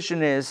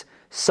position is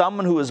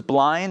someone who is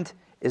blind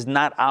is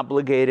not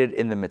obligated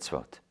in the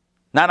mitzvot.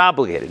 Not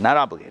obligated.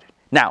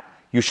 Now,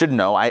 you should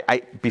know,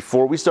 I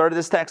before we started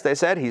this text, I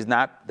said he's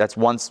not, that's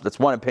one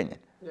opinion.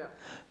 Yeah.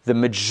 The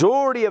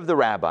majority of the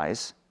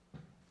rabbis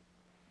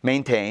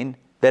maintain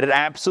that it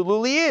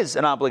absolutely is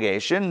an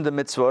obligation. The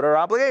mitzvot are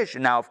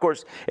obligation. Now, of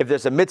course, if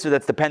there's a mitzvah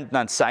that's dependent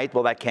on sight,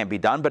 well, that can't be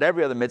done, but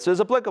every other mitzvah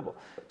is applicable.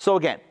 So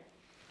again,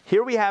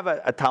 here we have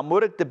a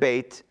Talmudic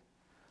debate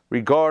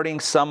regarding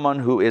someone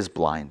who is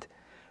blind.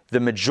 The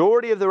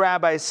majority of the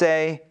rabbis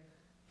say,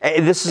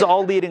 this is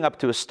all leading up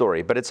to a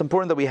story, but it's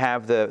important that we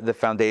have the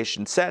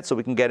foundation set so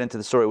we can get into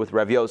the story with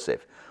Rav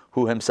Yosef,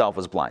 who himself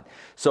was blind.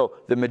 So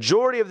the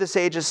majority of the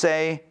sages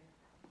say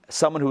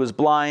someone who is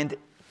blind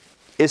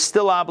is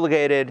still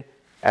obligated,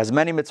 as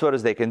many mitzvot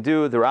as they can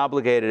do, they're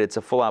obligated, it's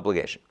a full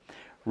obligation.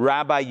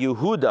 Rabbi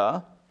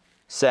Yehuda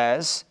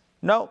says,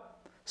 no,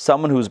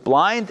 someone who's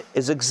blind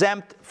is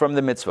exempt from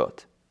the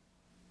mitzvot.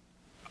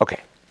 Okay.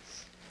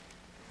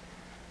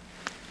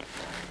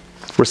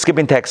 We're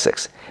skipping text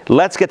 6.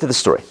 Let's get to the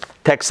story.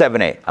 Text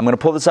 7a. I'm going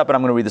to pull this up and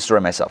I'm going to read the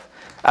story myself.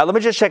 Let me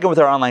just check in with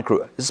our online crew.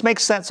 Does this make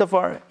sense so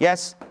far?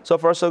 Yes? So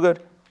far so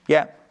good?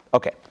 Yeah?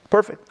 Okay.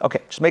 Perfect. Okay.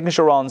 Just making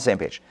sure we're all on the same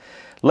page.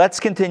 Let's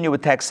continue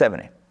with text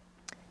 7a.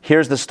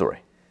 Here's the story.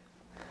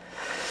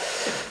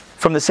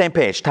 From the same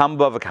page, Talmud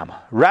Bava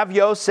Kama. Rav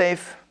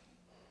Yosef,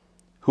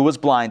 who was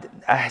blind,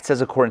 it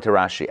says according to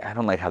Rashi. I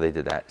don't like how they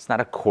did that. It's not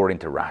according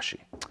to Rashi.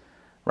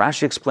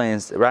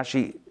 Rashi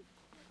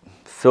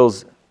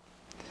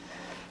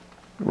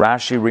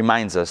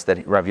reminds us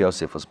that Rav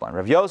Yosef was blind.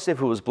 Rav Yosef,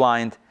 who was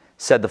blind,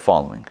 said the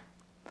following.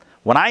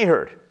 When I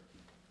heard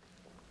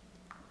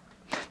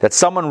that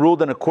someone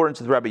ruled in accordance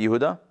with Rabbi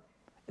Yehuda,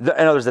 in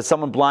other words, that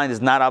someone blind is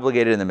not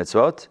obligated in the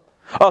mitzvot,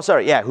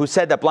 who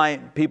said that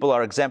blind people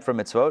are exempt from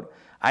mitzvot,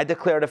 I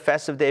declared a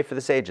festive day for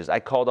the sages. I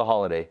called a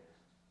holiday.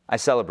 I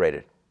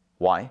celebrated.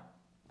 Why?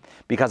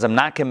 Because I'm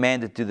not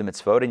commanded to do the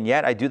mitzvot, and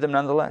yet I do them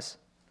nonetheless.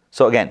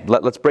 So again,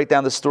 let's break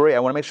down the story. I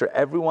want to make sure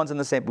everyone's on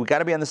the same, we've got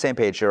to be on the same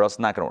page here, or else it's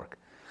not going to work.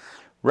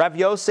 Rav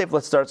Yosef,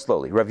 let's start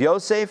slowly. Rav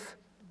Yosef,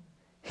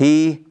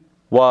 he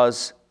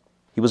was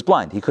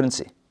blind. He couldn't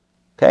see.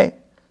 Okay?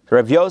 So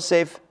Rav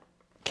Yosef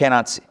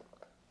cannot see.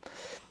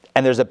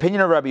 And there's an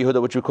opinion of Rabbi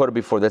Yehuda, which we quoted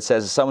before, that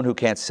says someone who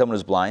can't see, someone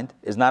who's blind,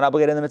 is not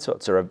obligated in the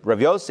mitzvot. So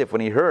Rav Yosef,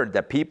 when he heard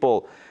that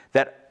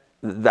that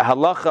the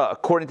halacha,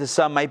 according to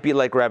some, might be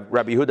like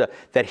Rabbi Yehuda,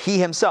 that he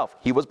himself,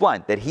 he was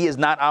blind, that he is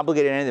not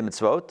obligated in any of the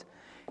mitzvot,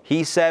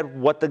 he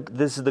said,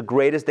 this is the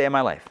greatest day of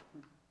my life.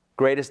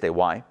 Greatest day.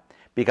 Why?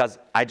 Because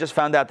I just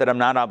found out that I'm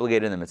not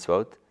obligated in the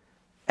mitzvot,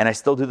 and I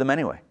still do them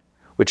anyway.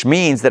 Which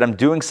means that I'm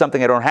doing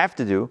something I don't have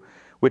to do,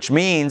 which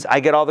means I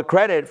get all the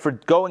credit for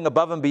going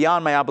above and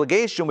beyond my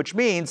obligation, which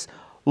means,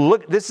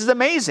 look, this is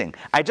amazing.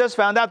 I just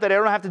found out that I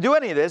don't have to do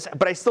any of this,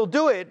 but I still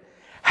do it.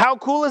 How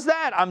cool is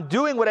that? I'm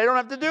doing what I don't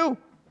have to do.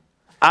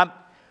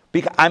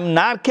 I'm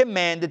not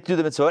commanded to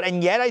do the mitzvot,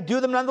 and yet I do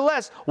them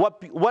nonetheless.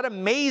 What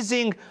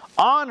amazing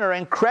honor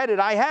and credit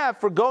I have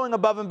for going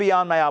above and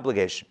beyond my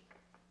obligation.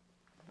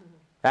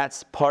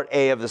 That's part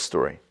A of the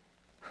story.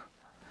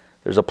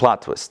 There's a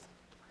plot twist.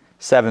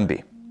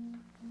 7b.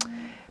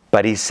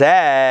 But he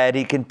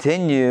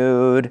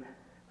continued,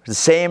 the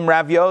same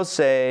Rav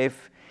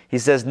Yosef, he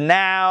says,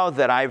 now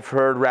that I've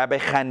heard Rabbi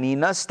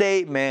Chanina's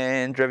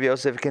statement, Rav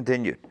Yosef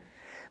continued,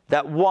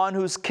 that one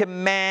who's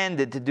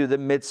commanded to do the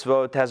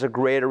mitzvot has a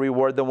greater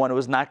reward than one who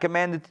is not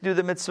commanded to do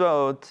the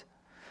mitzvot.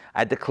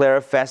 I declare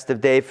a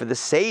festive day for the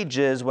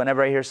sages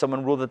whenever I hear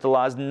someone rule that the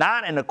law is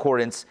not in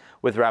accordance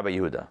with Rabbi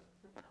Yehuda.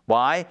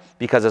 Why?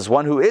 Because as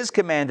one who is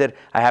commanded,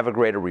 I have a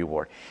greater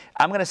reward.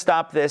 I'm going to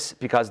stop this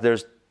because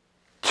there's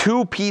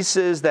two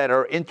pieces that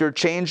are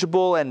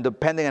interchangeable, and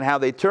depending on how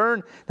they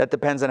turn, that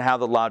depends on how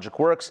the logic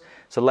works.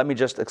 So let me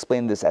just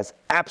explain this as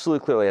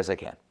absolutely clearly as I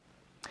can.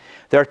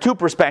 There are two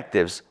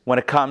perspectives when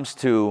it comes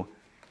to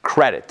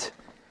credit.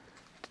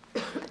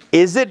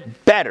 Is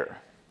it better?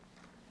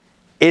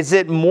 Is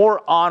it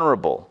more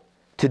honorable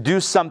to do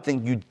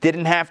something you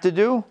didn't have to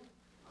do,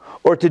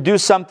 or to do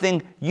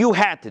something you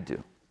had to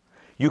do?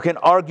 You can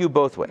argue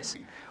both ways.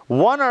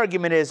 One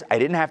argument is, I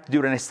didn't have to do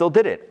it and I still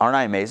did it. Aren't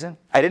I amazing?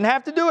 I didn't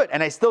have to do it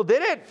and I still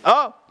did it.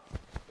 Oh,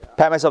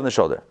 pat myself on the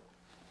shoulder.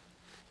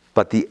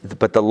 But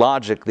the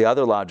logic, the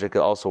other logic,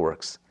 also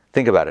works.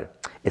 Think about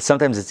it.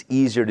 Sometimes it's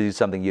easier to do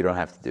something you don't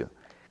have to do,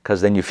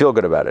 because then you feel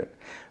good about it.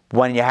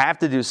 When you have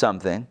to do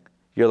something,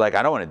 you're like,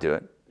 I don't want to do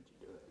it.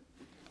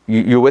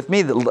 You're with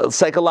me?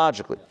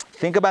 Psychologically.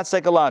 Think about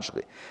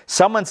psychologically.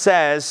 Someone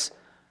says,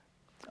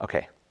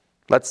 okay,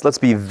 let's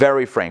be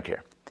very frank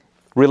here.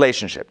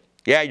 Relationship.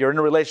 Yeah, you're in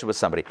a relationship with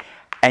somebody,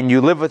 and you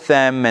live with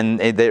them, and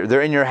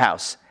they're in your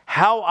house.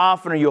 How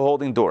often are you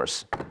holding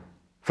doors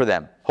for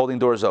them? Holding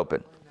doors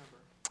open.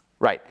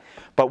 Right.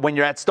 But when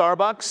you're at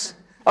Starbucks,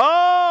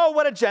 Oh,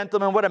 what a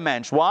gentleman, what a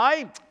mensch.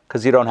 Why?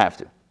 Because you don't have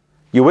to.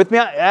 You with me?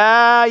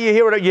 You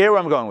hear where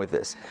I'm going with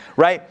this,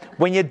 right?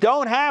 When you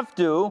don't have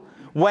to,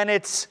 when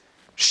it's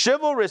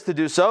chivalrous to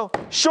do so,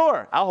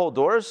 sure, I'll hold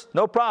doors,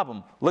 no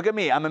problem. Look at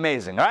me, I'm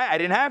amazing, all right? I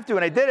didn't have to,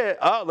 and I did it.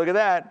 Oh, look at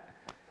that.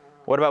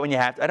 What about when you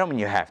have to? I don't mean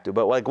you have to,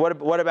 but like,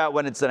 what about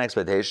when it's an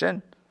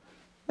expectation?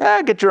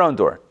 Get your own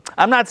door.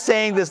 I'm not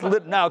saying this,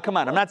 no, come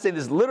on, I'm not saying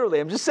this literally.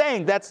 I'm just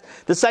saying that's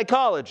the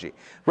psychology,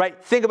 right?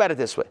 Think about it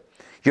this way.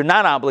 You're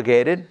not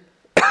obligated.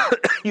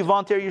 You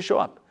volunteer, you show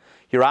up.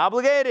 You're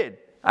obligated.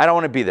 I don't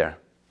want to be there.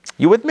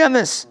 You with me on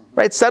this?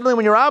 Right? Suddenly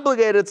when you're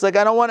obligated, it's like,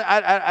 I don't want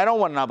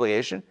an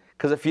obligation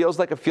because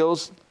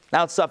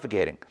now it's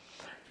suffocating.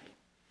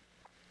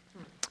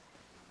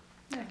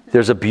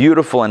 There's a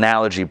beautiful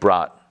analogy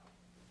brought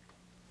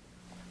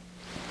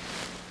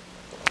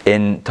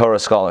in Torah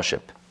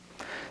scholarship.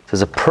 It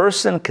says a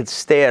person could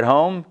stay at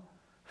home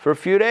for a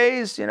few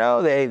days, they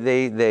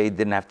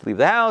didn't have to leave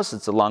the house,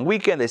 it's a long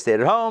weekend, they stayed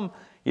at home,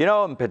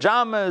 in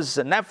pajamas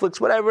and Netflix,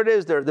 whatever it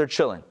is, they're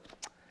chilling.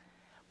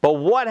 But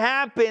what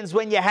happens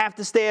when you have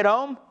to stay at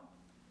home?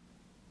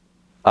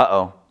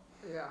 Uh-oh.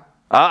 Yeah.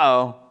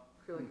 Uh-oh.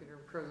 I feel like you're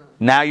in prison.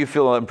 Now you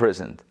feel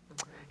imprisoned.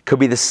 Could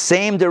be the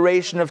same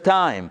duration of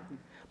time.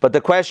 But the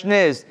question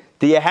is,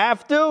 do you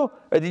have to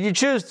or did you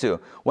choose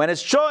to? When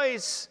it's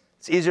choice,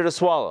 it's easier to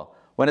swallow.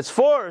 When it's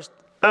forced,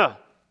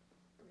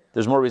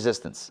 there's more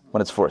resistance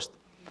when it's forced.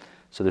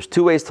 So there's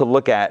two ways to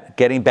look at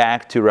getting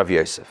back to Rav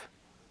Yosef.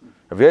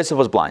 Rav Yosef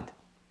was blind.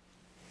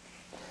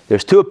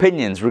 There's two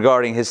opinions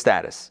regarding his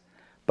status.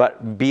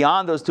 But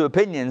beyond those two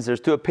opinions, there's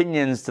two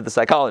opinions to the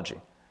psychology.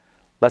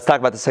 Let's talk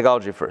about the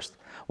psychology first.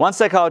 One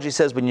psychology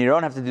says when you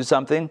don't have to do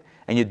something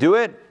and you do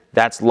it,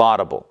 that's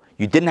laudable.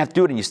 You didn't have to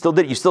do it and you still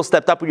did it. You still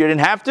stepped up when you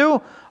didn't have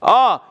to.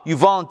 You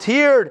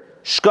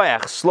volunteered.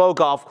 Shkoyach, slow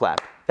golf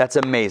clap. That's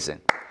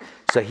amazing.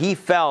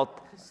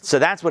 So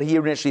that's what he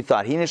initially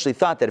thought. He initially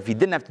thought that if he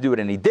didn't have to do it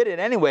and he did it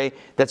anyway,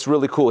 that's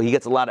really cool. He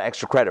gets a lot of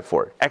extra credit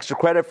for it. Extra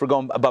credit for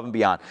going above and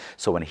beyond.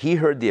 So when he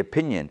heard the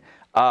opinion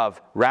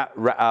of Rabbi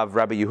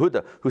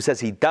Yehuda, who says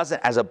he doesn't,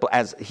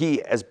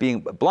 as being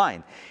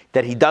blind,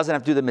 that he doesn't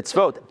have to do the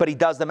mitzvot, but he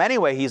does them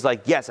anyway, he's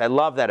like, yes, I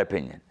love that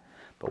opinion.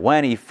 But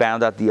when he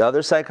found out the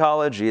other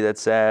psychology that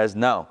says,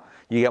 no,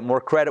 you get more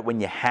credit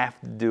when you have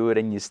to do it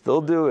and you still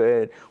do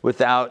it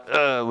without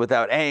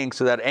angst,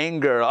 without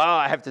anger. Oh,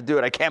 I have to do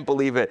it. I can't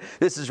believe it.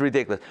 This is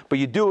ridiculous. But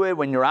you do it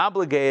when you're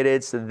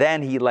obligated. So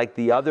then he liked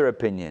the other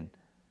opinion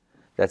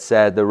that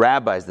said, the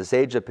rabbis, the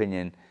sage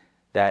opinion,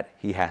 that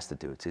he has to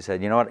do it. So he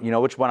said, you know what? You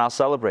know which one I'll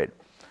celebrate?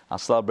 I'll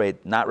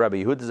celebrate not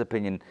Rabbi Yehuda's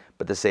opinion,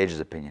 but the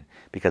sage's opinion.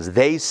 Because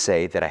they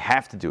say that I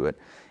have to do it,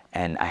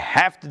 and I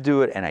have to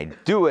do it, and I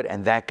do it,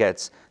 and that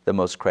gets the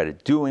most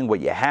credit. Doing what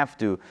you have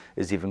to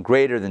is even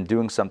greater than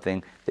doing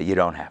something that you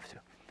don't have to.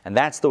 And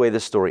that's the way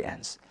this story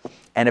ends.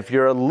 And if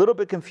you're a little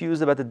bit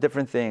confused about the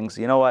different things,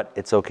 you know what?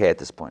 It's okay at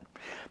this point.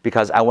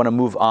 Because I want to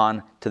move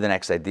on to the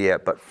next idea.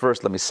 But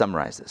first, let me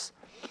summarize this.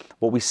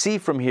 What we see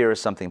from here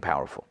is something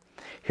powerful.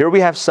 Here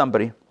we have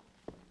somebody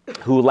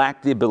who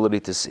lacked the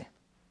ability to see.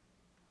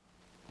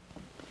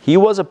 He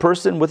was a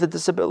person with a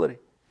disability.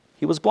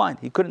 He was blind.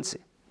 He couldn't see.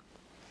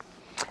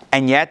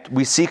 And yet,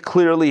 we see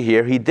clearly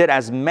here, he did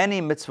as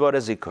many mitzvot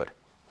as he could.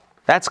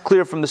 That's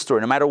clear from the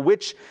story. No matter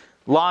which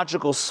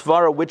logical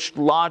svara, which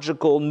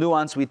logical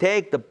nuance we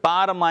take, the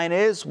bottom line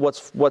is,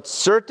 what's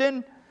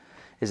certain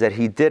is that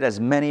he did as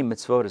many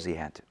mitzvot as he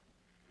had to.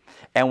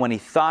 And when he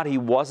thought he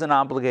wasn't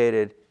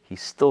obligated, he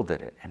still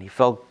did it. And he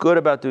felt good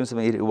about doing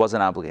something he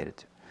wasn't obligated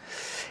to.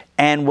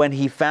 And when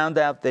he found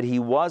out that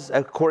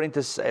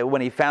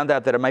when he found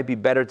out that it might be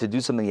better to do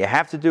something you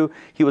have to do,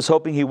 he was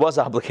hoping he was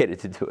obligated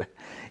to do it.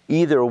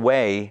 Either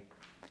way,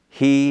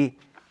 he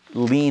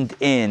leaned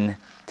in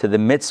to the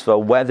mitzvah,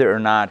 whether or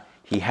not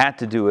he had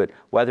to do it,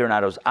 whether or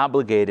not it was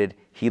obligated,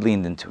 he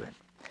leaned into it.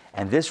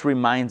 And this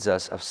reminds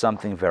us of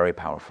something very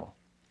powerful.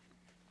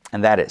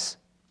 And that is,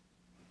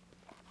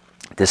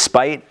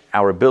 despite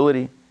our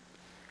ability,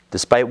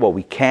 despite what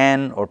we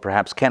can or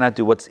perhaps cannot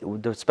do,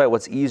 despite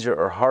what's easier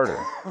or harder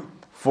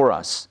for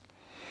us,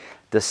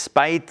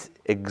 despite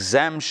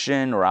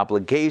exemption or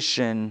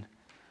obligation,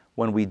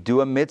 when we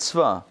do a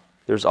mitzvah,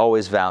 there's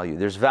always value.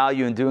 There's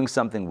value in doing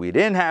something we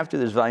didn't have to.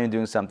 There's value in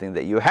doing something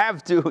that you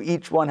have to.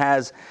 Each one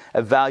has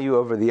a value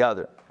over the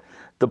other.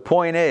 The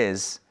point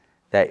is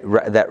that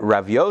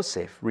Rav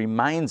Yosef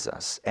reminds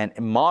us and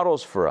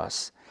models for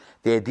us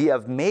the idea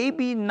of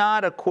maybe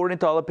not, according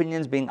to all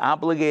opinions, being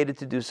obligated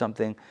to do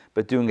something,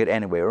 but doing it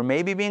anyway. Or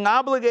maybe being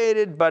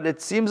obligated, but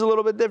it seems a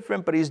little bit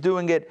different, but he's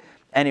doing it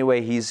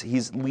anyway.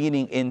 He's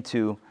leaning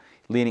into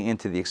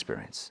the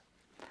experience.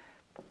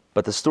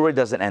 But the story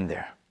doesn't end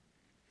there.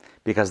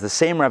 Because the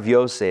same Rav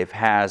Yosef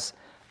has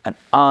an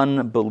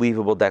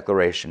unbelievable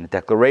declaration. A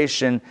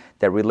declaration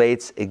that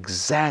relates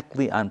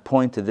exactly on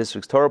point to this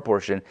week's Torah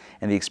portion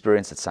and the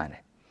experience at Sinai.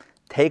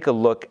 Take a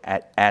look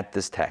at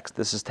this text.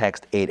 This is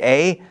text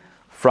 8a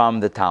from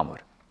the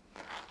Talmud.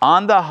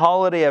 On the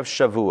holiday of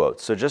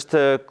Shavuot, so just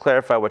to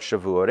clarify what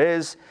Shavuot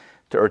is,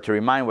 to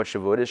remind what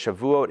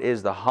Shavuot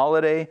is the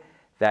holiday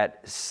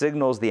that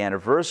signals the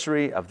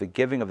anniversary of the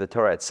giving of the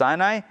Torah at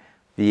Sinai,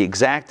 the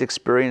exact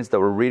experience that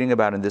we're reading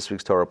about in this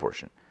week's Torah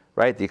portion.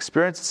 Right? The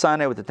experience at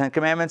Sinai with the Ten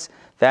Commandments,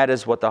 that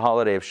is what the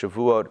holiday of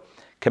Shavuot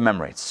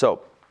commemorates.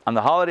 So, on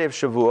the holiday of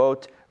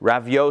Shavuot,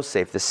 Rav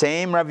Yosef, the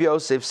same Rav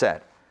Yosef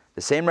said,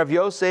 the same Rav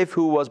Yosef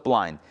who was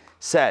blind,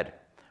 said,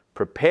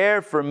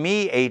 prepare for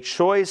me a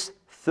choice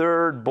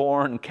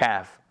third-born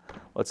calf.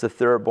 What's the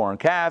third-born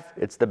calf?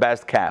 It's the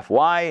best calf.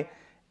 Why?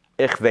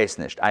 Ich weiß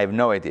nicht. I have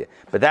no idea.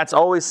 But that's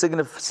always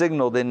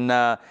signaled in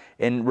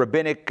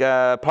rabbinic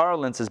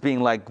parlance as being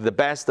like the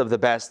best of the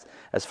best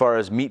as far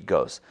as meat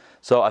goes.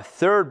 So a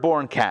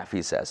third-born calf,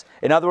 he says.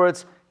 In other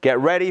words, get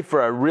ready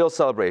for a real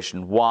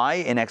celebration. Why?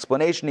 In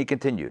explanation, he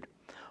continued,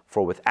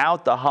 for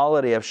without the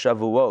holiday of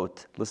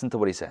Shavuot, listen to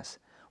what he says,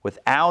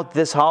 without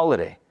this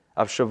holiday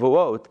of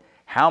Shavuot,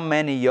 how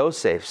many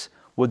Yosefs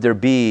would there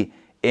be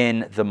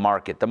in the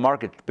market? The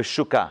market,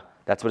 Beshuka,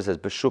 that's what it says,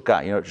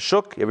 Beshuka. You know,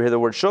 shuk, you ever hear the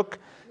word shuk?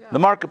 Yeah. The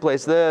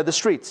marketplace, the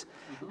streets.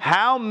 Mm-hmm.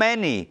 How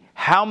many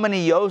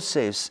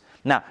Yosefs?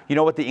 Now, you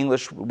know what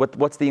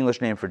what's the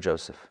English name for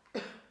Joseph?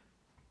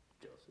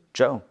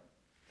 Joe.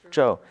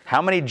 Joe.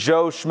 How many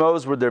Joe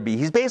Schmoes would there be?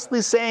 He's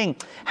basically saying,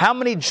 how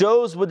many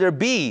Joes would there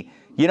be,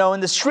 in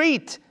the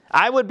street?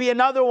 I would be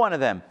another one of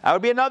them. I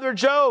would be another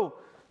Joe.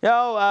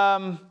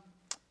 Well,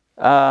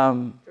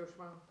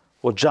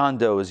 John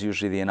Doe is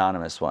usually the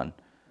anonymous one.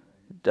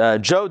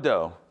 Joe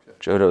Doe.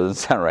 Joe Doe doesn't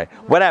sound right.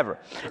 Whatever.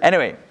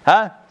 Anyway,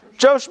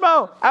 Joe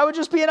Schmo. I would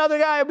just be another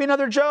guy. I would be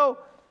another Joe.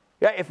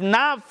 Yeah, if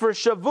not for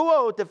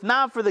Shavuot, if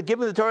not for the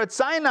giving of the Torah at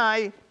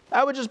Sinai,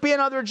 I would just be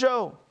another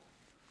Joe.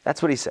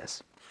 That's what he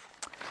says.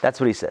 That's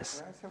what he says.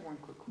 Can I just have one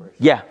quick question?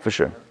 Yeah, for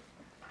sure.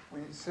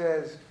 When it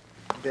says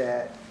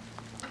that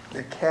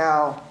the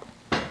cow,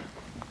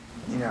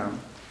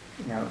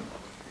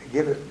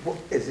 give it,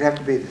 does it have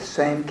to be the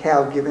same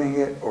cow giving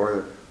it,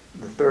 or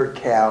the third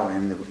cow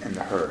in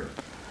the herd?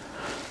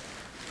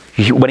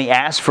 When he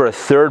asked for a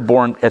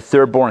third-born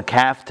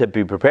calf to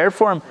be prepared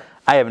for him,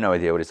 I have no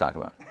idea what he's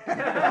talking about.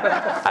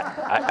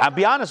 I'll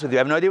be honest with you, I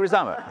have no idea what he's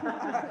talking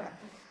about.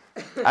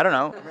 I don't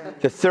know.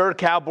 The third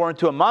cow born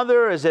to a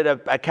mother? Is it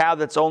a cow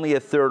that's only a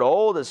third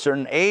old, a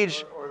certain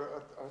age?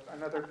 Or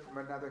another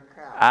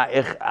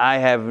cow? I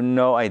have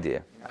no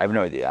idea. I have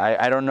no idea.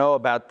 I don't know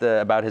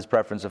about his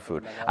preference of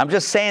food. I'm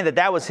just saying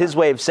that was his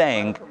way of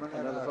saying.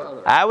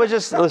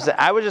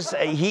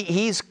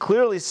 He's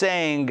clearly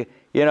saying,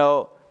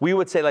 we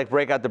would say like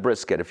break out the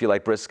brisket if you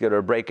like brisket,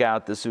 or break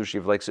out the sushi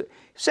if you like sushi.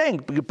 He's saying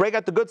break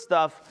out the good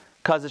stuff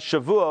because it's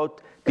Shavuot,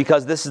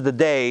 because this is the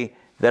day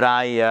that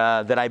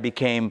I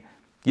became,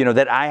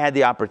 that I had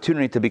the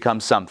opportunity to become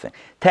something.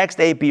 Text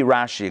 8b,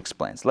 Rashi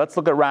explains. Let's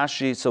look at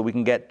Rashi so we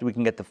can get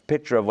the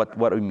picture of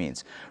what it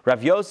means.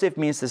 Rav Yosef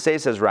means to say,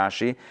 says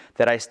Rashi,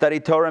 that I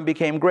studied Torah and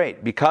became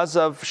great. Because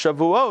of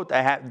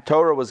Shavuot,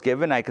 Torah was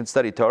given, I can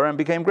study Torah and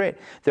became great.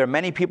 There are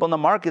many people in the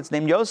markets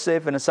named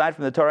Yosef, and aside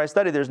from the Torah I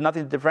studied, there's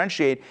nothing to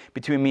differentiate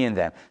between me and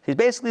them. He's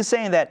basically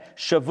saying that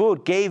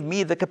Shavuot gave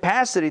me the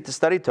capacity to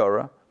study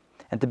Torah,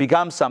 and to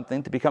become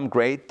something, to become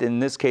great, in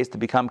this case, to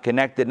become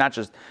connected, not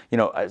just,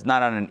 it's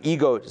not on an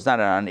ego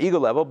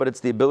level, but it's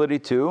the ability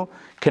to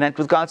connect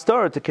with God's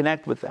Torah, to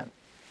connect with them.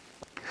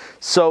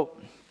 So,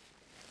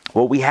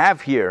 what we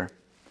have here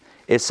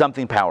is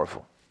something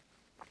powerful.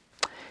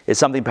 It's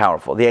something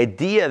powerful. The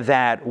idea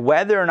that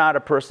whether or not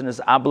a person is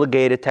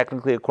obligated,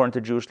 technically according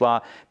to Jewish law,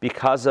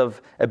 because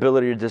of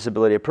ability or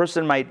disability, a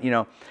person might,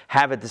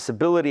 have a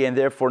disability and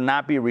therefore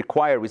not be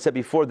required. We said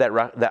before that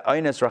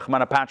Oines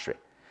Rachmana Patri,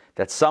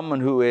 that someone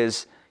who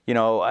is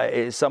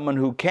someone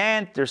who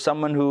can't, or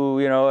someone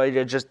who,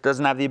 just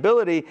doesn't have the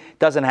ability,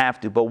 doesn't have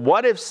to. But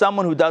what if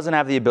someone who doesn't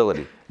have the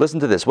ability,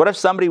 listen to this, what if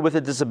somebody with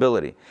a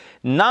disability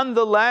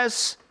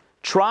nonetheless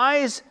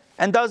tries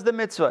and does the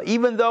mitzvah,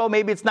 even though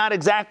maybe it's not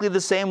exactly the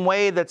same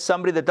way that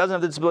somebody that doesn't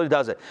have the disability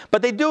does it,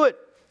 but they do it.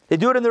 They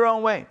do it in their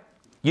own way.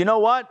 You know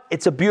what?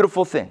 It's a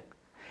beautiful thing.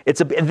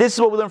 This is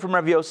what we learn from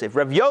Rav Yosef.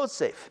 Rav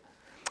Yosef,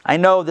 I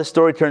know the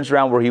story turns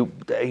around where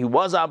he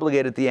was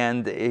obligated at the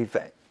end.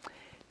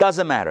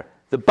 Doesn't matter.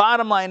 The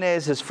bottom line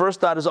is his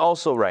first thought is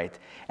also right.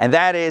 And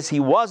that is he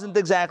wasn't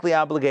exactly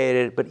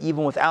obligated, but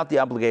even without the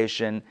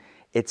obligation,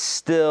 it's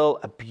still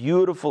a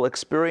beautiful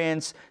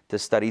experience to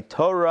study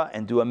Torah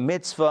and do a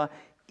mitzvah,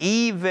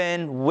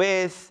 even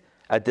with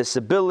a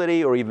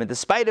disability, or even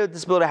despite a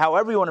disability,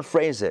 however you want to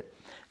phrase it.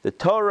 The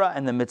Torah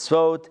and the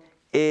mitzvot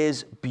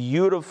is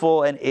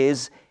beautiful and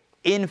is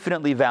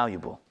infinitely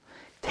valuable.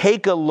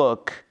 Take a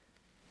look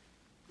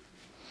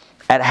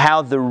at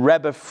how the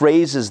Rebbe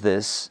phrases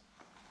this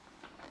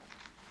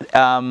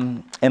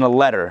in a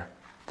letter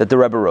that the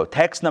Rebbe wrote.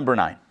 Text number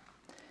 9.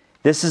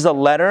 This is a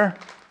letter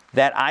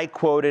that I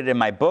quoted in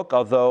my book,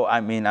 although,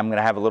 I'm going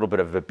to have a little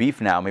bit of a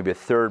beef now, maybe a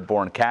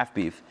third-born calf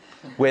beef,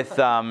 with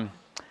Torah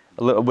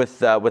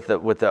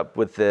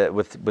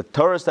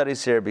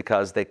studies here,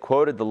 because they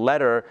quoted the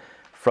letter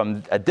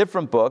from a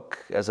different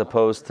book, as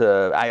opposed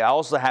to, I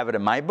also have it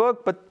in my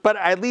book, but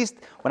at least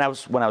when I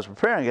was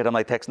preparing it, I'm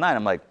like, text 9,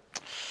 I'm like,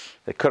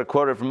 They could have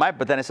quoted from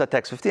but then I saw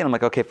text 15. I'm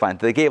like, okay, fine.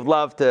 They gave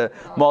love to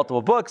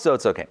multiple books, so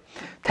it's okay.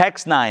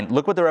 Text 9,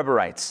 look what the Rebbe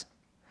writes.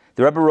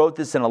 The Rebbe wrote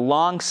this in a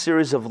long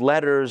series of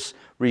letters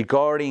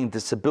regarding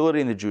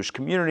disability in the Jewish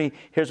community.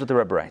 Here's what the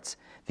Rebbe writes.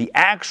 The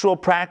actual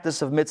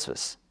practice of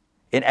mitzvahs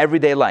in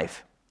everyday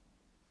life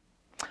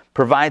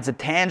provides a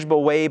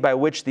tangible way by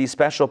which these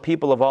special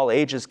people of all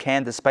ages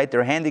can, despite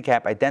their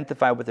handicap,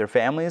 identify with their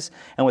families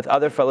and with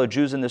other fellow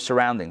Jews in their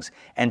surroundings,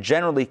 and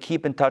generally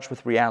keep in touch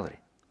with reality.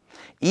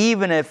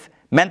 Even if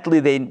mentally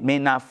they may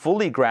not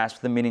fully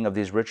grasp the meaning of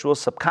these rituals,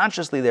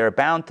 subconsciously they are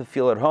bound to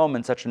feel at home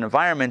in such an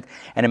environment,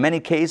 and in many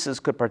cases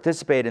could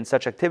participate in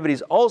such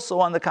activities also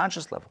on the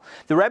conscious level.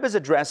 The Rebbe is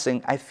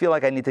addressing, I feel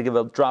like I need to give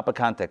a drop of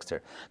context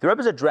here. The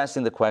Rebbe is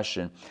addressing the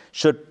question,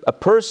 should a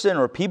person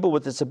or people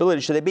with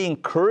disability, should they be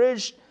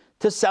encouraged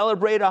to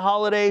celebrate a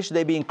holiday? Should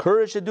they be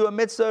encouraged to do a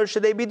mitzvah, or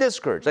should they be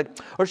discouraged?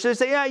 Or should they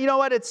say, yeah, you know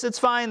what, it's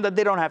fine that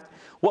they don't have to.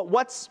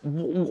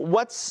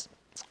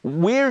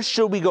 Where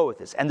should we go with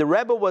this? And the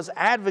Rebbe was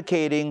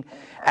advocating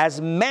as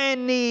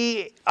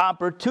many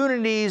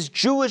opportunities,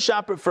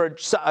 for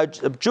a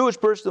Jewish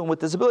person with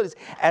disabilities,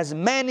 as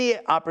many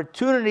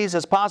opportunities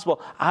as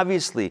possible.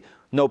 Obviously,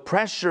 no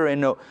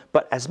pressure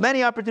but as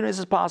many opportunities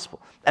as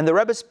possible. And the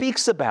Rebbe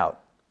speaks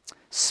about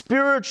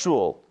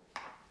spiritual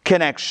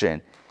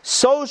connection,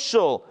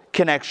 social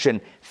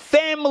connection,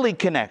 family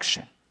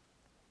connection.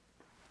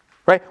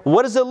 Right?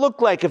 What does it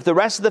look like if the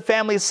rest of the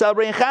family is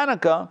celebrating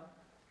Hanukkah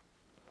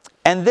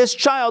and this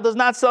child is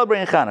not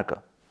celebrating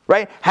Hanukkah?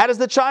 Right? How does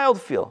the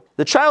child feel?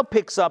 The child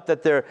picks up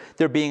that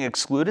they're being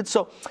excluded.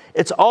 So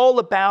it's all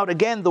about,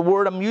 again, the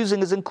word I'm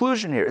using is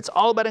inclusion here. It's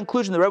all about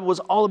inclusion. The Rebbe was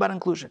all about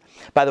inclusion.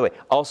 By the way,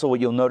 also what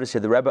you'll notice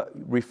here, the Rebbe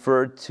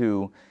referred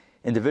to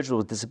individuals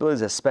with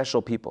disabilities as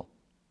special people.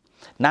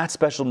 Not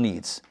special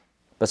needs,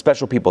 but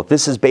special people.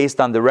 This is based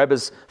on the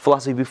Rebbe's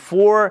philosophy.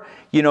 Before,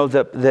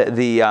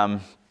 the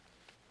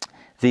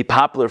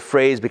popular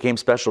phrase became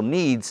special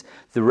needs,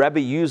 the Rebbe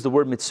used the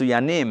word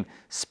mitsuyanim,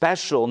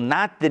 special,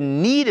 not the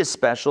need is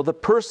special, the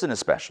person is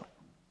special.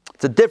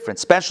 It's a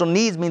difference. Special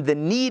needs mean the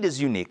need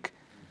is unique.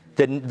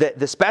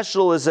 The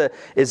special is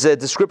a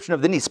description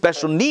of the need.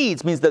 Special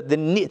needs means that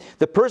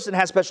the person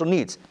has special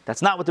needs.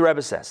 That's not what the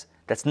Rebbe says.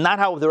 That's not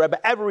how the Rebbe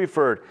ever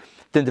referred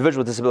to individuals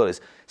with disabilities.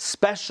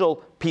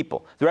 Special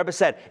people. The Rebbe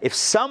said, if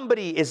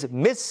somebody is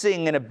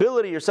missing an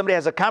ability or somebody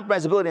has a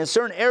compromised ability in a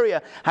certain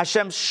area,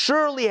 Hashem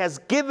surely has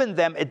given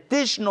them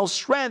additional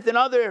strength in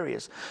other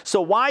areas.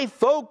 So why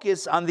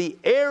focus on the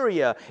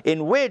area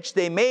in which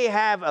they may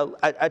have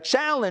a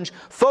challenge?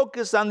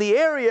 Focus on the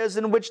areas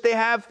in which they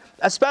have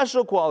a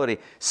special quality,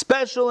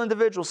 special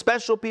individuals,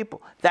 special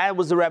people. That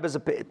was the Rebbe's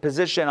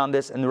position on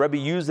this, and the Rebbe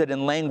used it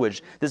in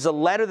language. This is a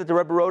letter that the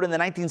Rebbe wrote in the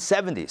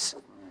 1970s.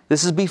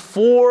 This is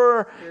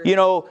before,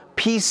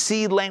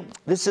 PC language.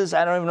 This is,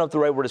 I don't even know if the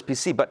right word is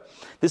PC, but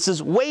this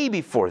is way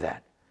before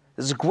that.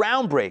 This is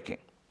groundbreaking.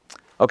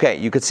 Okay,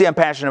 you can see I'm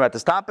passionate about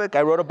this topic.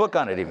 I wrote a book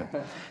on it even.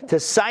 To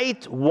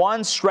cite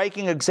one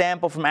striking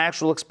example from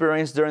actual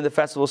experience during the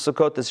festival of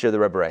Sukkot this year, the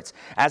Rebbe writes,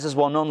 as is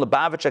well known,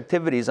 Lubavitch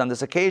activities on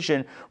this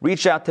occasion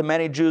reach out to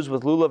many Jews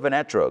with lulav and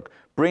etrog,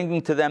 bringing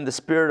to them the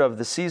spirit of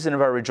the season of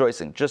our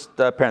rejoicing. Just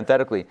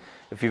parenthetically,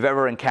 if you've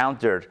ever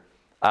encountered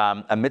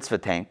a mitzvah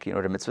tank. You know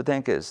what a mitzvah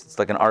tank is? It's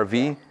like an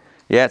RV.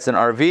 Yeah, it's an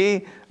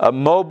RV, a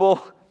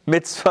mobile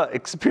mitzvah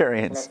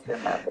experience.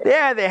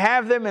 Yeah, they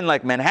have them in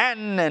like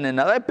Manhattan and in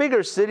other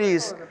bigger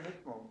cities.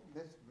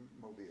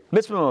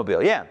 Mitzvah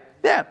mobile, yeah.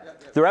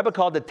 The Rebbe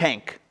called it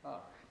tank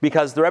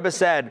because the Rebbe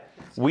said,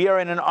 we are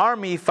in an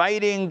army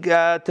fighting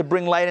to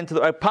bring light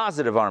into a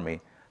positive army,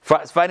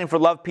 fighting for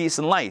love, peace,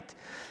 and light.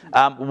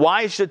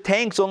 Why should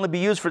tanks only be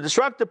used for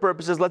destructive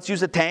purposes? Let's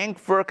use a tank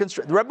for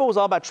the Rebbe was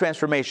all about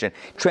transformation,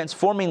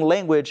 transforming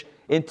language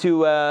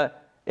into a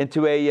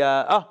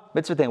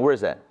mitzvah tank. Where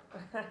is that?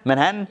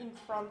 Manhattan? In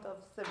front of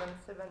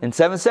 770. In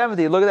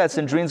 770. Look at that.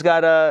 Sandrine's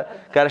got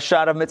a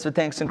shot of mitzvah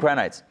tanks in Crown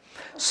Heights.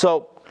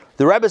 So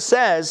the Rebbe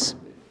says,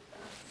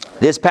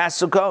 this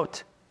past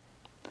Sukkot,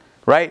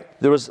 right?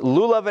 There was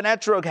lulav and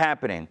etrog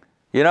happening.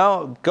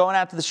 Going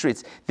out to the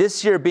streets.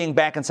 This year being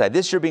back inside.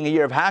 This year being a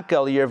year of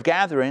Hakel, a year of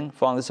gathering,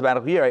 following the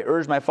sabbatical year, I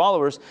urge my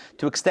followers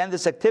to extend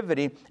this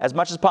activity as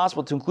much as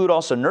possible to include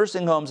also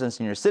nursing homes and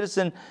senior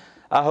citizen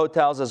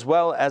hotels as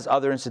well as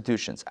other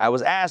institutions. I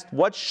was asked,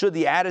 what should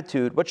be the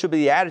attitude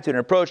and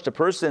approach to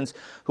persons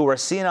who are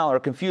senile or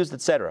confused,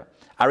 etc.?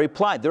 I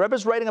replied, the Rebbe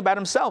is writing about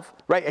himself,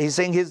 right? He's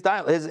saying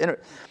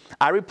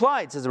I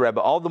replied, says the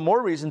Rebbe, all the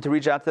more reason to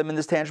reach out to them in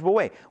this tangible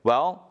way.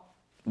 Well,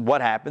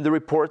 what happened? The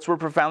reports were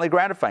profoundly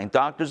gratifying.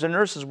 Doctors and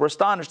nurses were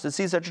astonished to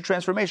see such a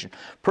transformation.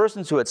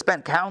 Persons who had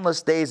spent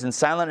countless days in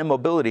silent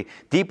immobility,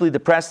 deeply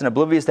depressed and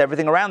oblivious to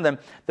everything around them,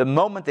 the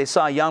moment they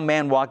saw a young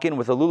man walk in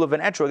with a lulav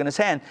and etrog in his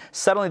hand,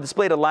 suddenly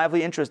displayed a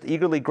lively interest,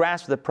 eagerly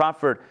grasped the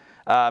proffered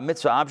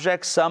mitzvah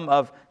objects, some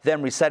of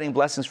them reciting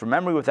blessings from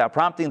memory without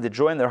prompting. The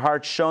joy in their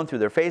hearts shone through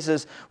their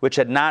faces, which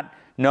had not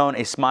known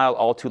a smile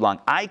all too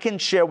long. I can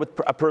share with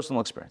a personal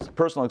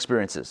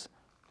experiences.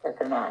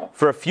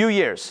 For a few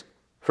years,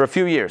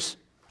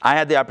 I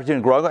had the opportunity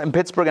to grow up in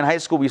Pittsburgh in high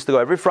school. We used to go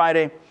every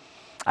Friday.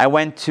 I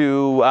went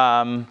to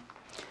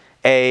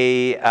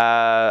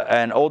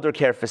an older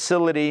care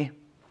facility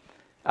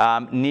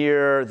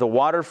near the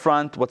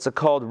waterfront. What's it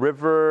called?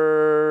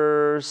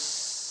 Riverside,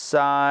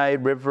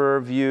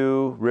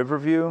 Riverview.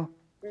 Riverview.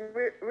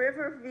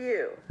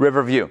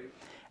 Riverview.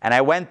 And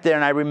I went there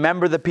and I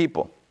remember the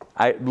people.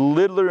 I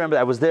literally remember,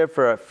 I was there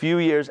for a few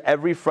years.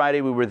 Every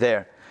Friday we were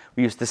there.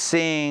 We used to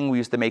sing, we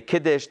used to make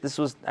Kiddush. This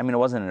was, it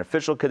wasn't an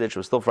official Kiddush, it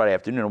was still Friday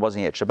afternoon, it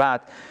wasn't yet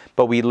Shabbat.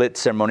 But we lit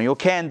ceremonial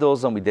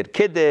candles and we did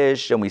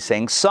Kiddush and we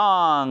sang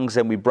songs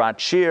and we brought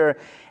cheer.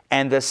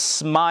 And the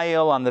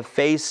smile on the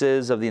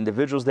faces of the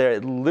individuals there,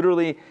 it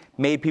literally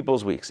made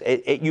people's weeks.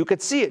 You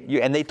could see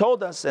it, and they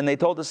told us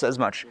as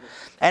much.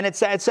 And it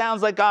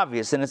sounds like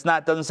obvious, and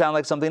doesn't sound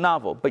like something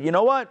novel. But you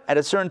know what? At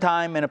a certain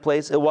time and a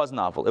place, it was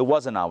novel. It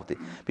was a novelty.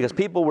 Because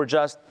people were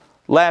just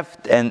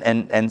left and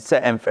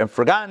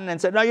forgotten and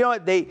said, no, you know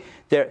what?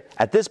 They're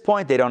at this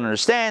point, they don't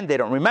understand, they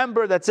don't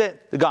remember, that's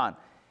it, they're gone.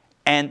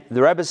 And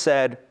the Rebbe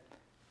said,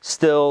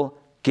 still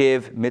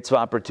give mitzvah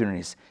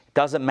opportunities. It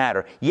doesn't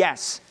matter.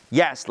 Yes,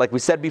 like we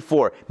said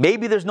before,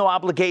 maybe there's no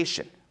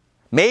obligation.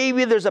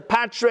 Maybe there's a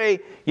patre,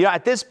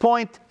 at this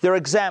point, they're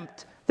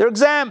exempt.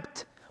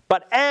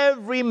 But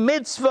every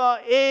mitzvah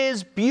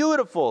is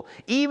beautiful.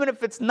 Even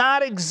if it's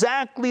not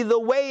exactly the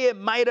way it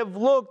might have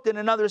looked in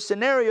another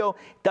scenario,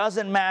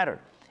 doesn't matter.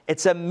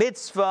 It's a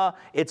mitzvah,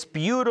 it's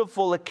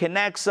beautiful, it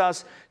connects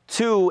us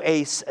to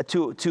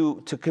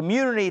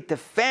community, to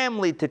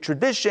family, to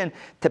tradition,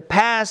 to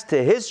past,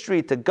 to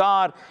history, to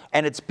God,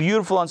 and it's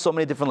beautiful on so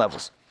many different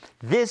levels.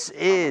 This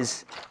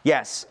is,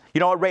 yes. You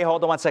know what, Ray,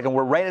 hold on 1 second.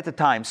 We're right at the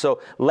time.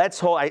 So let's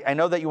hold, I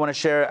know that you want to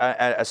share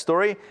a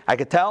story, I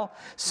could tell.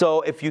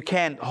 So if you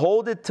can,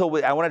 hold it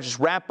till I want to just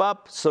wrap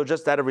up, so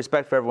just out of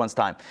respect for everyone's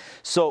time.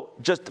 So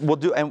we'll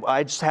do, and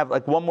I just have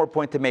like one more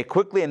point to make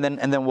quickly, and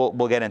then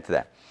we'll get into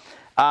that.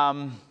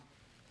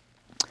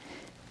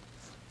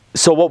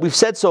 So what we've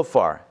said so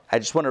far, I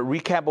just want to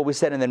recap what we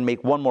said and then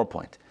make one more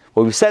point.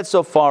 What we've said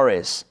so far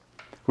is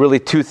really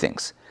two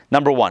things.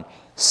 Number one,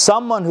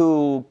 someone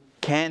who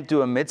can't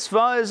do a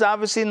mitzvah is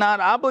obviously not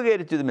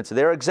obligated to do the mitzvah.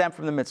 They're exempt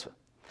from the mitzvah.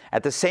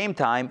 At the same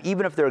time,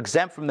 even if they're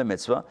exempt from the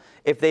mitzvah,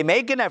 if they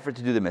make an effort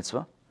to do the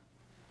mitzvah,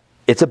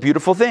 it's a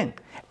beautiful thing.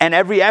 And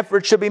every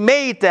effort should be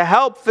made to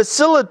help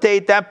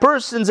facilitate that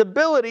person's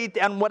ability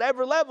on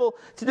whatever level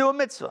to do a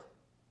mitzvah.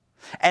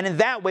 And in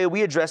that way,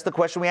 we address the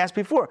question we asked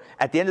before.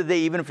 At the end of the day,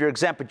 even if you're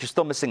exempt, but you're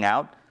still missing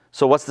out,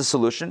 so what's the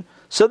solution?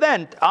 So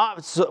then,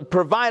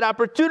 provide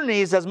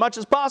opportunities as much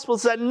as possible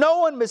so that no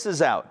one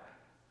misses out.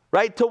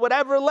 Right? To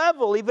whatever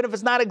level, even if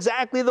it's not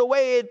exactly the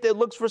way it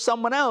looks for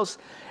someone else.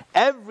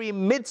 Every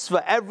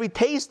mitzvah, every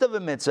taste of a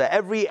mitzvah,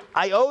 every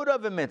iota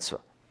of a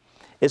mitzvah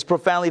is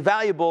profoundly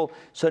valuable,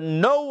 so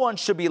no one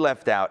should be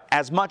left out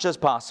as much as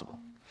possible.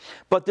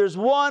 But there's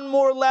one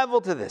more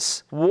level to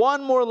this,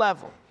 one more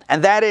level.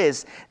 And that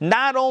is,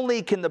 not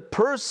only can the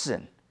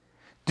person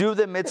do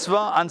the mitzvah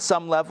on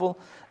some level,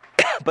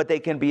 but they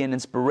can be an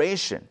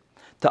inspiration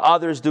to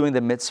others doing the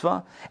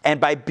mitzvah.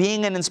 And by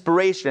being an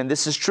inspiration, and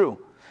this is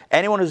true,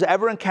 anyone who's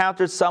ever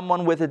encountered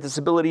someone with a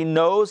disability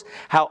knows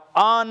how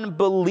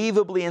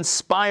unbelievably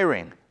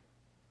inspiring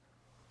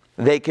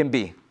they can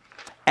be.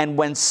 And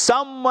when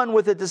someone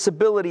with a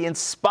disability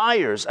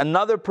inspires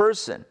another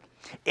person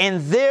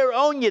in their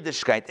own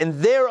Yiddishkeit, in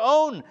their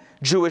own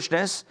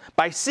Jewishness,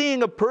 by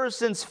seeing a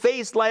person's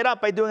face light up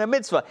by doing a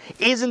mitzvah,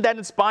 isn't that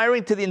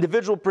inspiring to the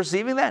individual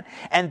perceiving that?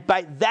 And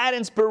by that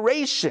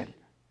inspiration,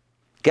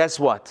 guess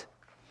what?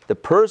 The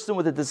person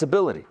with a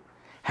disability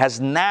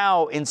has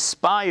now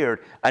inspired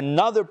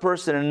another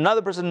person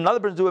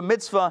to do a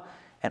mitzvah,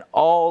 and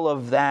all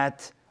of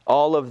that,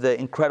 all of the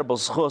incredible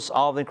zchus,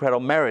 all the incredible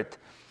merit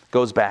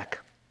goes back.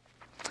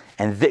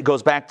 And it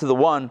goes back to the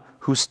one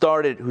who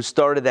started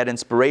that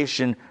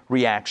inspiration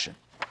reaction.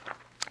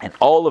 And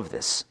all of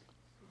this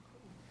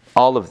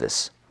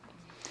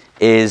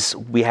is,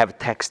 we have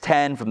text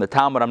 10 from the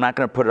Talmud. I'm not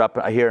going to put it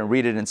up here and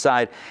read it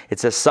inside. It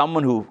says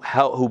someone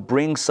who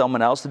brings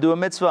someone else to do a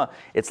mitzvah,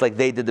 it's like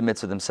they did the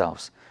mitzvah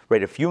themselves.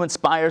 Right? If you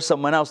inspire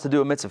someone else to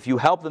do a mitzvah, if you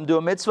help them do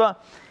a mitzvah,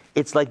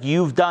 it's like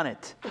you've done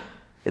it.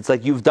 It's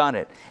like you've done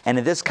it. And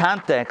in this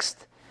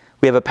context,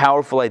 we have a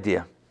powerful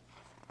idea.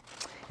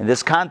 In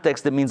this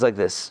context, it means like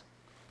this.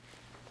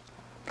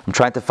 I'm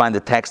trying to find the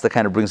text that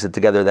kind of brings it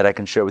together that I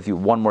can share with you.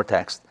 One more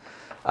text.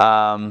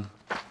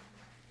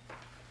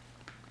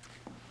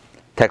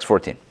 Text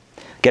 14.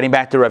 Getting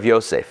back to Rav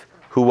Yosef,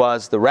 who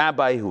was the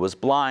rabbi, who was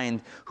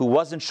blind, who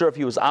wasn't sure if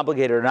he was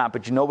obligated or not,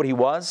 but you know what he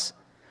was?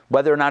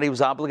 Whether or not he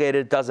was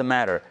obligated, it doesn't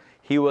matter.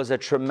 He was a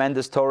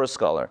tremendous Torah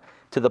scholar,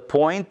 to the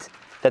point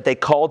that they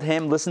called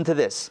him, listen to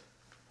this,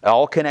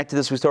 all connected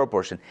to this Torah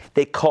portion.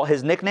 They call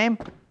his nickname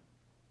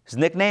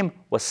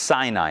was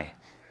Sinai.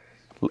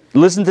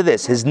 Listen to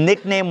this, his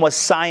nickname was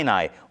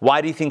Sinai. Why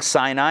do you think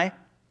Sinai?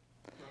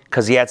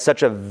 Because he had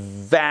such a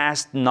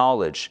vast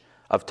knowledge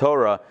of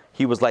Torah,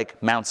 he was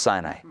like Mount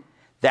Sinai.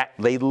 That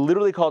they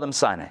literally called him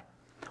Sinai.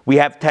 We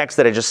have text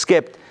that I just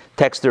skipped,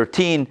 text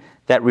 13,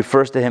 that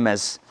refers to him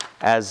as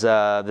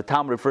the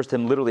Talmud refers to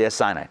him literally as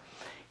Sinai.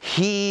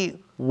 He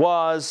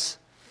was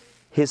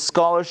His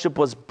scholarship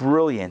was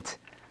brilliant.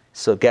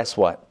 So guess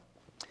what?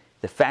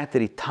 The fact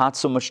that he taught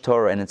so much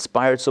Torah and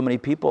inspired so many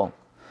people,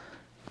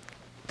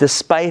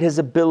 despite his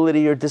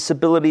ability or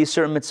disability,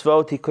 certain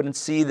mitzvot he couldn't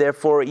see,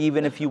 therefore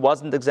even if he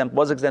was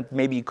exempt,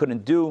 maybe he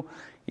couldn't do.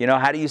 You know,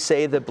 how do you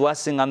say the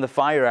blessing on the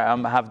fire,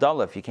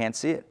 Havdalah, if you can't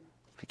see it?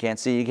 If you can't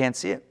see it, you can't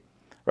see it.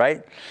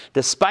 Right?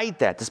 Despite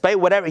that, despite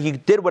whatever, he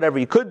did whatever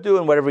he could do,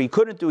 and whatever he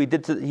couldn't do, he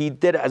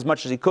did as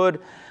much as he could.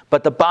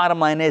 But the bottom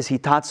line is, he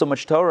taught so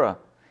much Torah.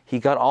 He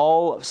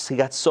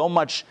got so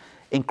much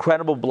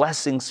incredible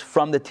blessings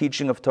from the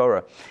teaching of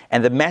Torah.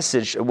 And the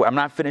message, I'm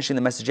not finishing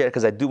the message yet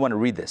because I do want to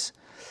read this.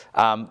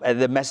 And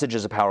the message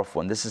is a powerful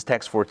one. This is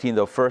text 14,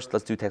 though. First,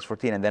 let's do text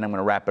 14, and then I'm going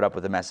to wrap it up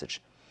with the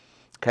message.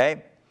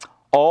 Okay?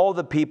 All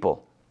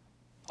people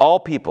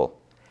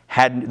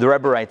had, the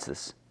Rebbe writes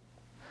this,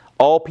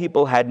 all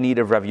people had need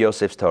of Rav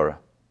Yosef's Torah,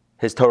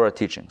 his Torah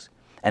teachings,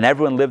 and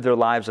everyone lived their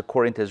lives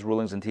according to his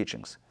rulings and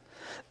teachings.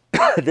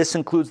 This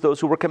includes those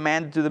who were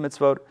commanded to do the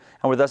mitzvot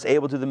and were thus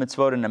able to do the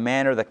mitzvot in a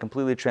manner that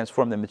completely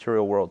transformed the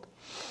material world.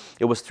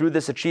 It was through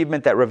this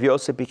achievement that Rav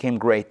Yosef became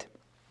great.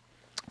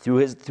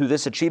 Through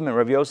this achievement,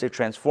 Rav Yosef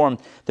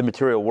transformed the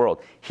material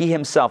world. He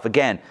himself,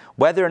 again,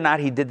 whether or not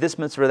he did this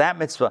mitzvah or that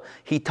mitzvah,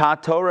 he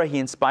taught Torah, he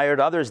inspired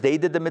others, they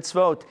did the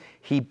mitzvot,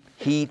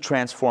 he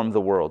transformed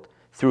the world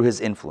through his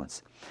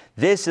influence.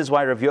 This is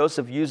why Rav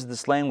Yosef used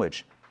this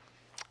language.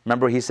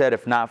 Remember, he said,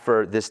 if not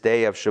for this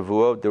day of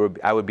Shavuot,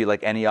 I would be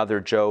like any other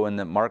Joe in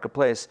the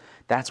marketplace.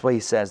 That's why he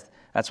says,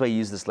 that's why he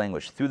used this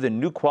language. Through the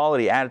new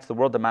quality added to the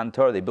world of Matan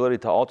Torah, the ability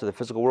to alter the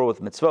physical world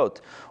with mitzvot,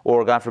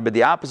 or God forbid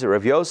the opposite,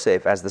 Rav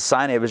Yosef, as the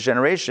sign of his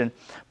generation,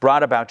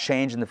 brought about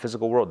change in the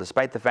physical world,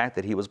 despite the fact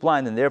that he was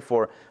blind and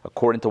therefore,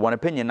 according to one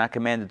opinion, not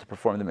commanded to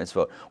perform the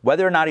mitzvot.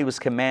 Whether or not he was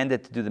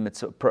commanded to do the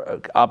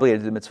mitzvot,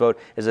 obligated to do the mitzvot,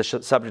 is a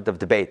subject of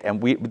debate, and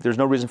there's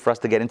no reason for us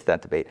to get into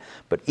that debate.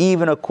 But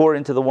even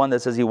according to the one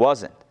that says he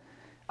wasn't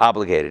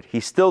obligated,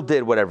 he still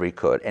did whatever he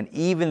could. And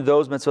even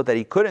those mitzvot that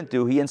he couldn't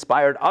do, he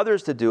inspired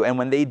others to do. And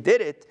when they did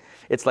it,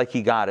 it's like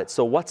he got it.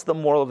 So what's the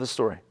moral of the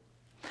story?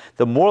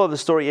 The moral of the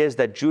story is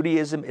that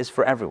Judaism is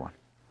for everyone.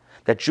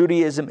 That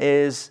Judaism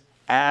is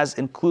as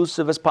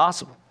inclusive as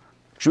possible.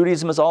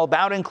 Judaism is all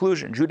about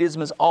inclusion.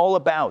 Judaism is all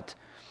about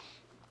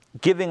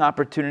giving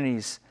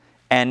opportunities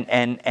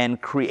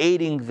and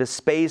creating the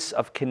space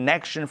of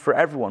connection for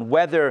everyone,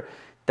 whether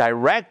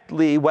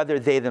directly, whether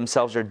they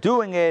themselves are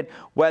doing it,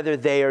 whether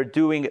they're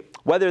doing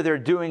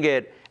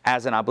it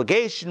as an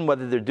obligation,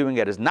 whether they're doing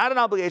it as not an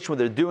obligation,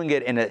 whether they're doing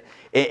it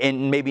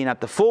in maybe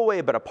not the full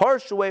way, but a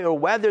partial way, or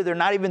whether they're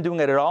not even doing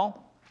it at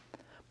all,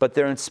 but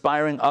they're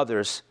inspiring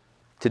others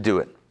to do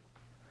it.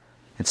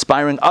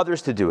 Inspiring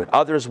others to do it.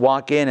 Others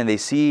walk in and they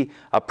see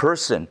a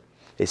person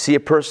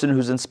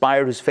who's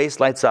inspired, whose face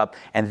lights up,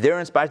 and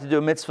they're inspired to do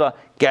a mitzvah.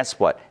 Guess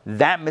what?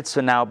 That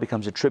mitzvah now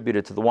becomes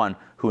attributed to the one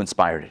who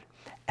inspired it.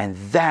 And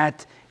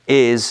that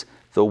is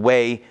the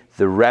way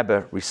the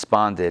Rebbe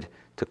responded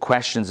to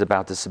questions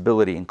about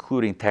disability,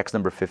 including text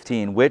number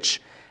 15,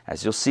 which,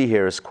 as you'll see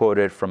here, is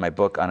quoted from my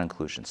book on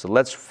inclusion. So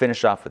let's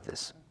finish off with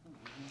this.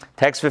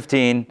 Text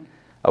 15,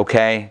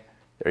 okay,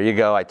 there you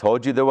go. I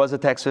told you there was a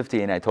text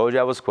 15. I told you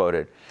I was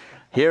quoted.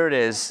 Here it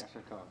is.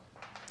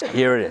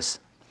 Here it is.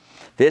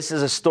 This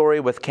is a story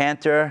with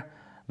Cantor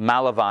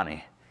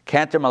Malavani.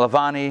 Cantor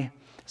Malavani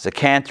is a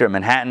cantor in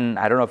Manhattan.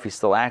 I don't know if he's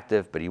still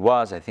active, but he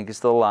was. I think he's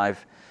still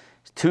alive.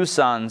 2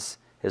 sons.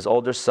 His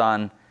older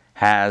son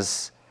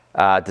has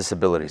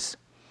disabilities.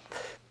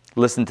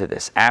 Listen to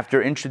this.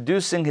 After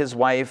introducing his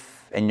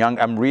wife and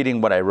I'm reading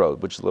what I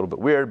wrote, which is a little bit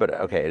weird, but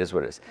okay, it is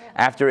what it is. Yeah.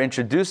 After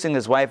introducing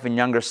his wife and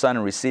younger son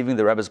and receiving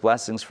the Rebbe's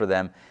blessings for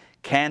them,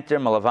 Cantor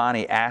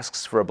Malavani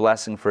asks for a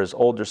blessing for his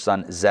older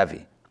son,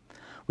 Zevi.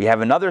 We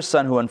have another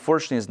son who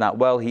unfortunately is not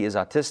well. He is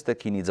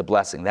autistic. He needs a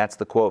blessing. That's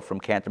the quote from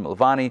Cantor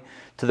Malavani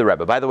to the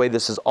Rebbe. By the way,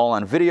 this is all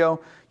on video.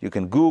 You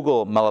can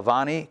Google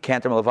Malavani,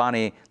 Cantor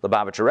Malavani,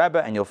 Lubavitcher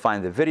Rebbe, and you'll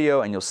find the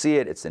video and you'll see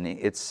it. It's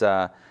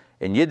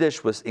in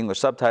Yiddish with English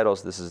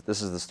subtitles. This is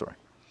the story.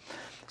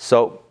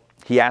 So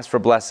he asked for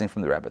a blessing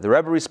from the Rebbe. The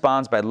Rebbe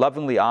responds by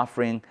lovingly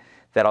offering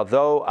that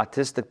although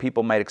autistic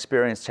people might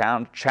experience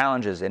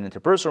challenges in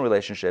interpersonal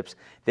relationships,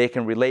 they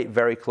can relate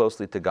very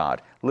closely to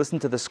God. Listen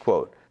to this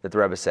quote that the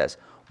Rebbe says.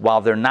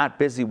 While they're not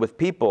busy with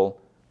people,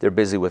 they're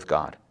busy with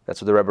God.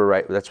 That's what the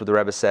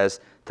Rebbe says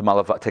to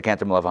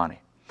Cantor Malavani.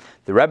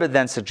 The Rebbe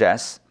then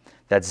suggests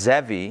that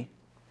Zevi,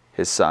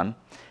 his son,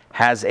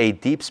 has a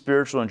deep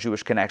spiritual and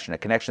Jewish connection, a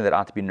connection that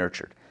ought to be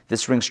nurtured.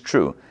 This rings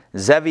true.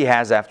 Zevi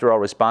has, after all,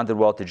 responded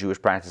well to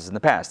Jewish practices in the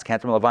past.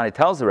 Cantor Malavani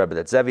tells the Rebbe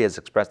that Zevi has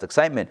expressed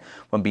excitement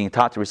when being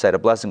taught to recite a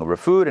blessing over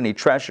food, and he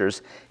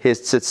treasures his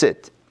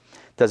tzitzit.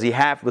 Does he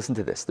have, listen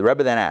to this, the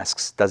Rebbe then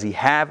asks, does he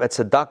have a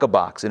tzedakah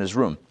box in his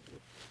room?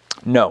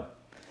 No.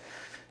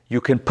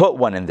 You can put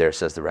one in there,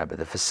 says the Rebbe.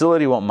 The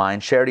facility won't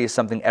mind. Charity is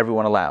something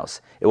everyone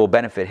allows. It will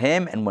benefit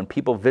him, and when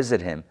people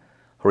visit him,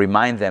 he'll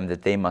remind them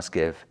that they must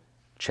give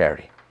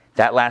charity.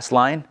 That last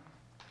line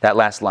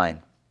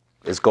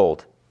is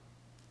gold.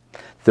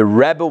 The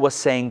Rebbe was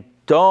saying,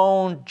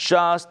 don't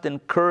just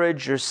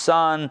encourage your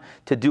son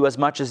to do as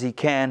much as he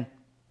can.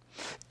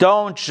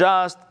 Don't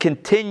just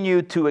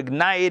continue to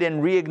ignite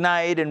and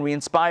reignite and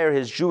re-inspire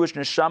his Jewish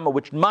neshama,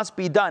 which must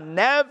be done.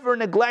 Never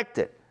neglect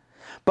it.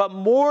 But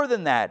more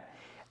than that,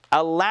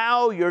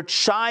 allow your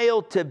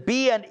child to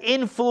be an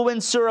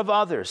influencer of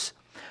others.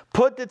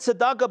 Put the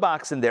tzedakah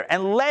box in there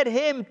and let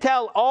him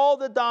tell all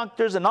the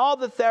doctors and all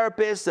the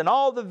therapists and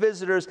all the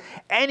visitors,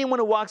 anyone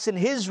who walks in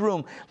his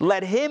room,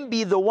 let him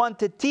be the one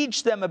to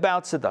teach them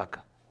about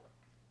tzedakah.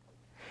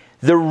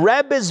 The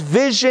Rebbe's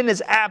vision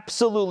is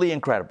absolutely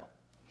incredible.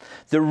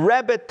 The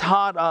Rebbe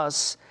taught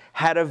us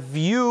how to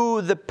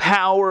view the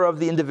power of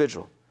the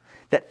individual.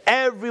 That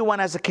everyone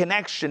has a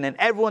connection, and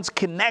everyone's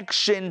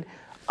connection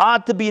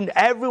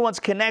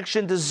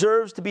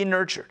deserves to be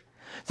nurtured.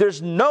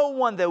 There's no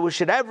one that we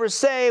should ever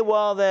say,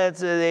 well,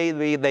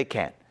 they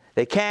can't.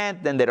 They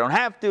can't, then they don't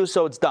have to,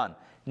 so it's done.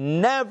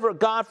 Never,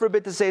 God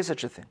forbid, to say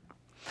such a thing.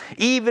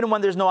 Even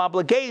when there's no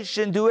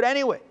obligation, do it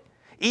anyway.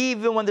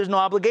 Even when there's no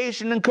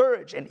obligation,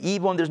 encourage. And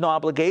even when there's no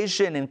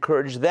obligation,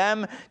 encourage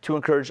them to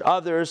encourage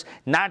others,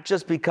 not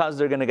just because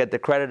they're going to get the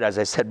credit, as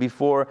I said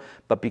before,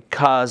 but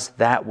because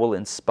that will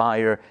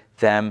inspire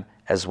them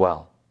as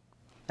well.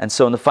 And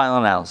so in the final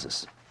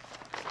analysis,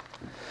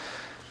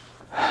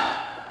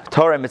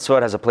 Torah and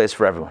mitzvot has a place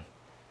for everyone.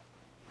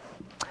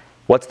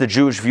 What's the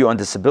Jewish view on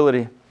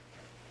disability?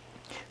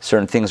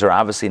 Certain things are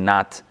obviously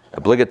not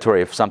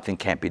obligatory. If something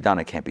can't be done,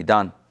 it can't be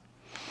done.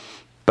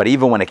 But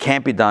even when it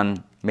can't be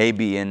done,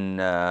 maybe in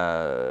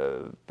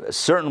a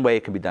certain way,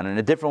 it can be done in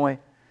a different way.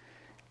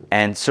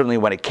 And certainly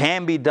when it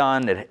can be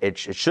done, it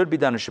should be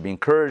done. It should be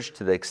encouraged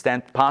to the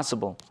extent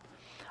possible.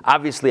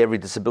 Obviously, every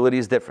disability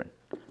is different.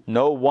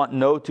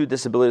 No two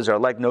disabilities are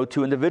alike. No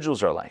two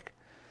individuals are alike.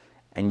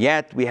 And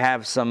yet, we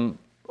have some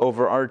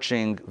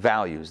overarching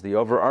values. The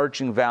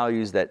overarching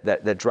values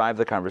that drive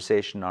the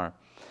conversation are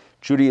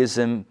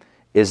Judaism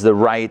is the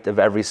right of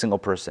every single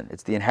person.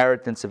 It's the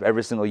inheritance of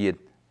every single Yid.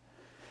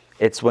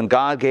 It's when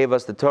God gave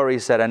us the Torah, He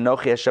said,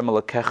 Anochi Hashem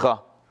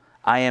Elokecha,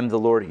 I am the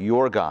Lord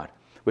your God,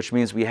 which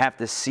means we have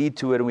to see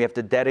to it and we have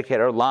to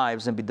dedicate our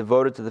lives and be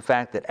devoted to the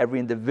fact that every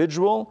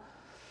individual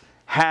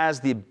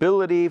has the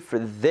ability for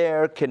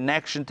their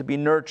connection to be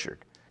nurtured,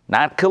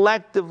 not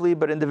collectively,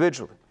 but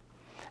individually.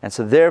 And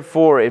so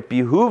therefore, it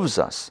behooves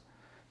us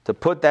to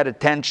put that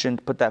attention,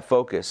 to put that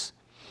focus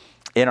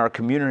in our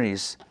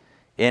communities,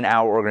 in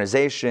our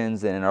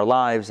organizations, and in our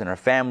lives, in our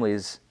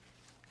families,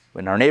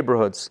 in our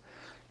neighborhoods,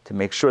 to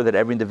make sure that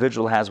every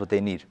individual has what they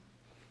need.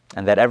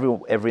 And that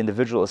every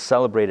individual is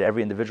celebrated,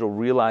 every individual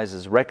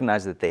recognizes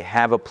that they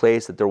have a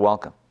place, that they're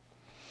welcome.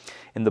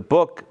 In the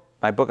book,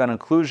 my book on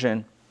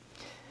inclusion,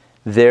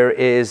 there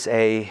is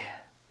a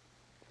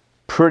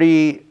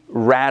pretty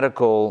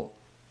radical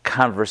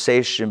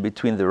conversation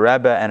between the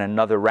Rebbe and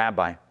another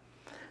rabbi.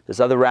 This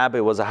other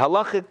rabbi was a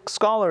halachic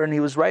scholar, and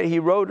he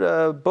wrote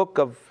a book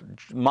of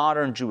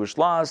modern Jewish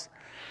laws,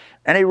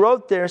 and he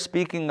wrote there,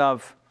 speaking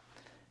of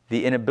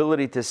the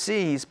inability to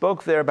see, he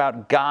spoke there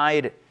about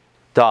guide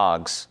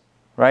dogs,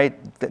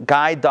 right? The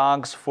guide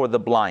dogs for the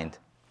blind.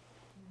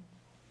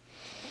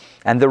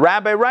 And the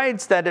rabbi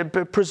writes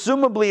that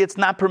presumably it's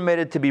not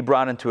permitted to be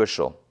brought into a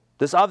shul.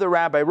 This other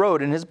rabbi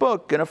wrote in his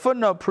book, in a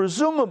footnote,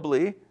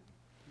 presumably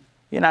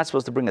you're not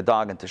supposed to bring a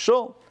dog into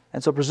shul,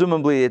 and so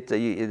presumably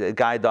a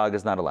guide dog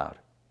is not allowed.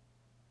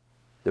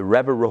 The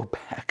Rebbe wrote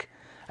back.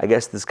 I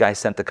guess this guy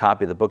sent a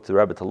copy of the book to the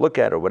Rebbe to look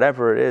at, or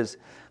whatever it is.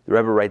 The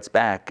Rebbe writes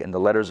back, and the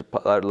letters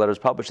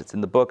published. It's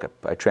in the book.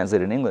 I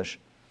translate it in English.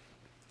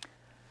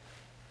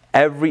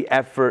 Every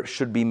effort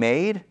should be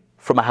made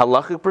from a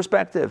halachic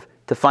perspective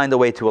to find a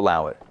way to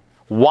allow it.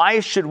 Why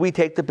should we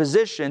take the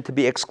position to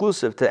be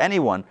exclusive to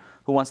anyone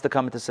who wants to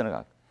come into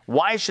synagogue?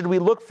 Why should we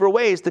look for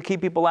ways to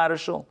keep people out of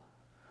shul?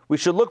 We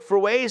should look for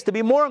ways to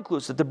be more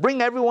inclusive, to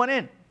bring everyone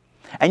in.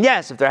 And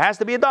yes, if there has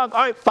to be a dog,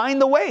 all right,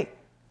 find a way.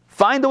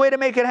 Find a way to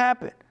make it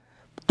happen.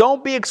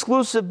 Don't be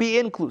exclusive, be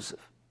inclusive.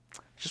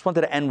 Just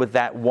wanted to end with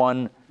that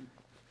one.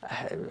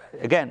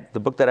 Again, the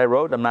book that I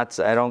wrote,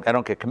 I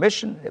don't get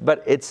commission,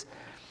 but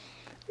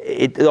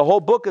the whole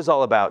book is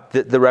all about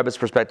the Rebbe's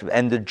perspective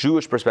and the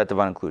Jewish perspective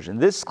on inclusion.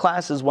 This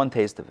class is one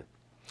taste of it.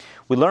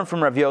 We learn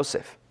from Rav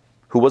Yosef,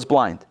 who was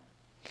blind.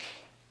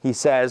 He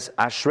says,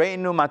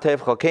 Ashreinu matev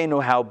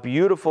chalkeinu, how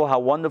beautiful, how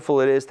wonderful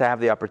it is to have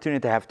the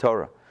opportunity to have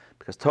Torah.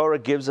 Because Torah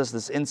gives us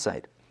this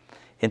insight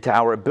into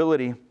our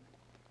ability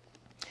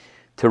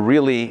to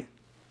really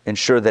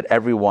ensure that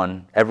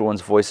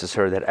everyone's voice is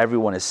heard, that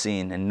everyone is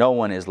seen, and no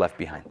one is left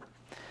behind.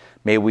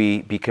 May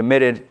we be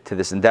committed to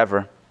this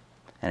endeavor,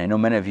 and I know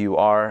many of you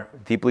are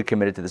deeply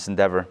committed to this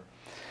endeavor.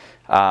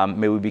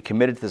 May we be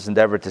committed to this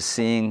endeavor to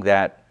seeing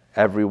that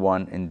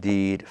everyone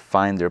indeed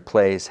find their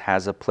place,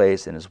 has a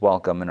place, and is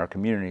welcome in our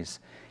communities,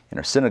 in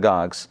our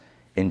synagogues,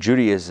 in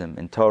Judaism,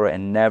 in Torah,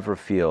 and never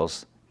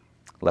feels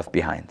left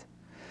behind.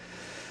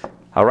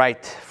 All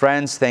right,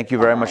 friends, thank you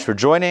very much for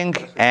joining,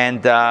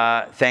 and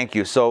thank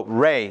you. So,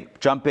 Ray,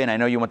 jump in. I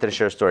know you wanted to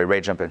share a story.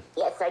 Ray, jump in.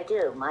 Yes, I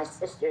do. My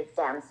sister's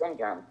Down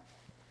syndrome,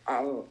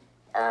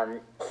 and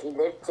she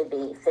lived to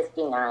be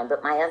 59,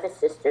 but my other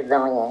sister,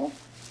 Lillian,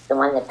 the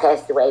one that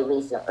passed away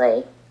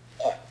recently,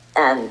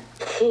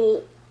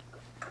 she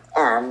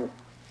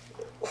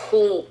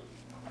he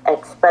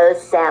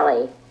exposed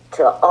Sally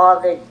to all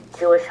the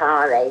Jewish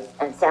holidays,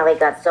 and Sally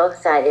got so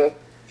excited.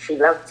 She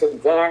loved to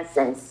dance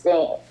and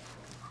sing.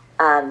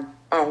 And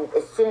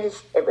as soon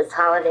as it was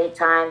holiday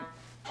time,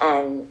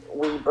 and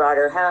we brought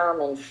her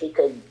home, and she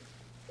could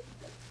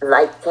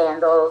light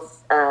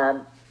candles,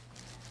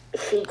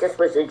 she just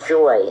was a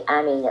joy.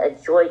 I mean, a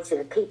joy to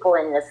the people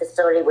in the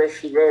facility where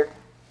she lived,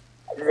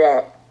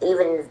 that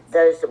even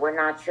those that were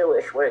not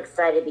Jewish were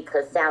excited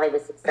because Sally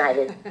was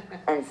excited,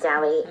 and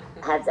Sally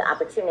had the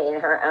opportunity in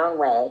her own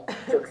way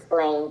to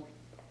explain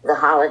the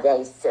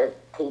holidays to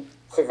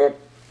the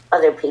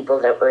other people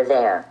that were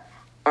there.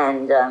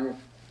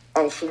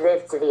 And she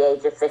lived to the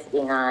age of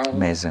 59.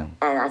 Amazing.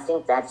 And I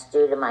think that's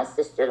due to my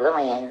sister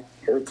Lillian,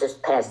 who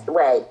just passed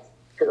away,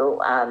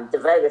 who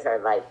devoted her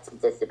life to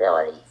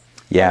disabilities.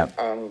 Yeah.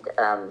 And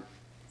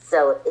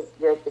so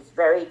it's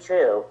very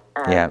true.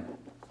 Yeah.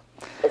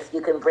 If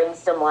you can bring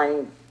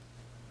someone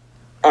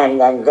and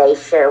then they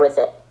share with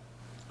it,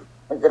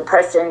 the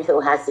person who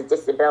has the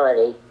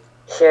disability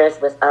shares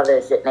with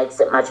others, it makes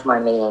it much more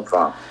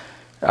meaningful.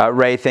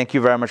 Ray, thank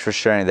you very much for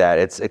sharing that.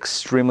 It's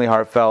extremely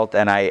heartfelt,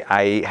 and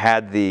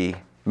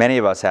many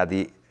of us had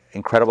the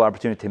incredible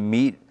opportunity to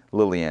meet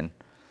Lillian.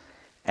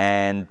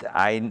 And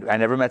I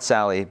never met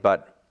Sally,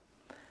 but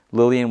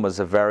Lillian was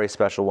a very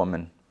special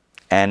woman.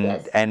 And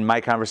Yes. and my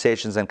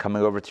conversations and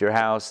coming over to your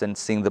house and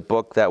seeing the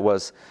book that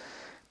was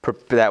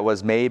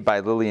made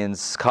by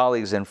Lillian's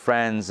colleagues and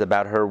friends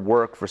about her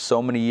work for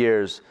so many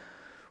years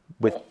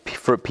with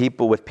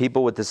people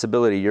with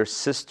disability. Your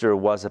sister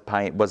was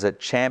a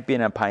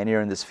champion and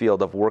pioneer in this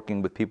field of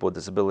working with people with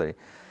disability,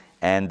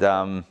 and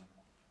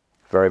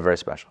very, very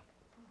special.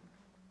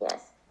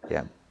 Yes.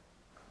 Yeah.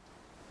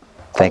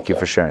 Thank you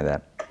for sharing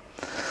that.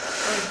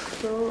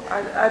 So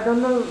I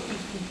don't know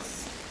if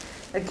it's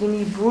like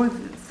in Hebrew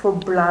for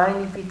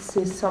blind, if it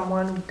says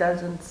someone who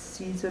doesn't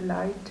see the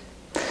light.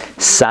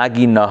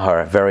 Sagi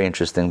Nahar, very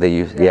interesting. They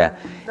use No,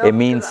 It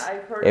means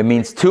I've heard it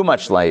means too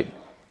much light.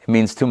 It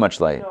means too much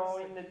light. No,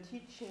 in the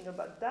teaching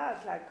about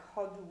that, like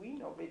how do we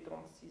know they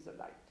don't see the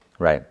light?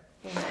 Right.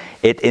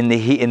 It in the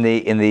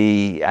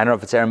I don't know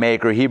if it's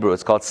Aramaic or Hebrew.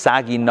 It's called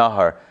Sagi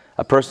Nahar.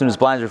 A person who's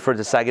blind is referred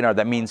to Sagi Nahar.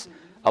 That means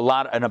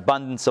an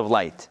abundance of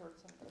light.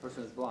 The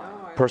person is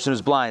blind. Person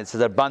who's blind, it's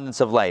an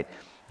abundance of light.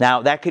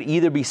 Now that could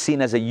either be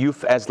seen as a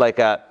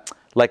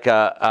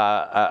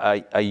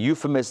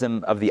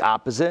euphemism of the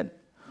opposite,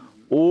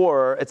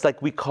 or it's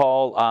like we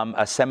call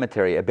a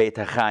cemetery a Beit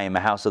HaChaim, a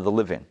house of the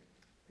living.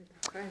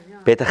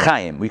 Beit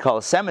HaChaim. We call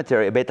a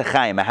cemetery a Beit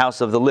HaChaim, a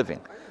house of the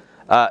living.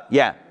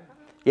 Yeah.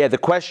 The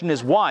question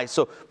is why.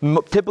 So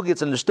typically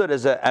it's understood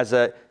as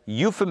a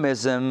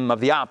euphemism of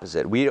the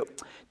opposite. We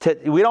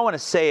don't want to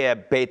say a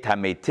Beit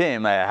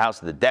HaMeitim, a house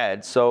of the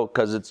dead,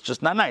 because it's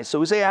just not nice. So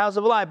we say a house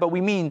of light, but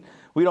we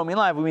don't mean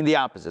light. We mean the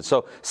opposite.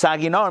 So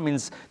Sagi Nahar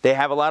means they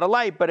have a lot of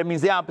light, but it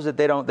means the opposite.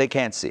 They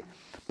can't see.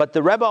 But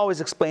the Rebbe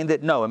always explained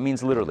that no, it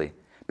means literally.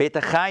 Beit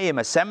HaChaim,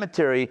 a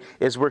cemetery,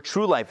 is where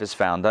true life is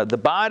found. The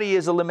body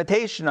is a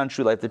limitation on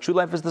true life. The true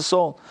life is the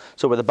soul.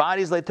 So where the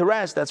body is laid to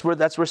rest, that's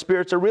where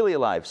spirits are really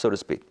alive, so to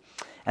speak.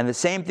 And the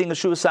same thing is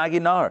true of Sagi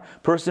Nahar.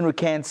 Person who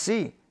can't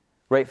see,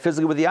 right,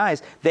 physically with the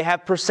eyes, they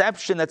have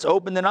perception that's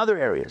opened in other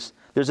areas.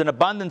 There's an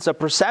abundance of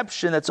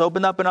perception that's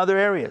opened up in other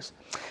areas.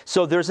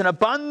 So there's an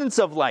abundance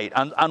of light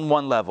on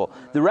one level.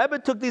 The Rebbe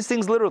took these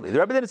things literally. The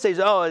Rebbe didn't say,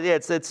 oh, yeah,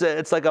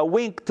 it's like a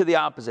wink to the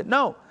opposite.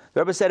 No. The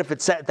Rebbe said if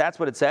that's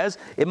what it says,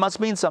 it must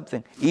mean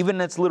something, even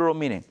in its literal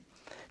meaning.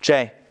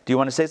 Jay, did you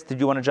want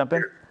to jump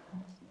in?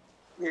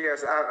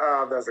 Yes,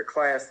 there's a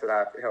class that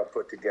I helped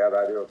put together.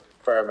 I do a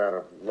fair amount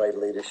of lay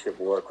leadership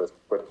work with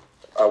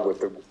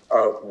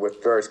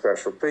very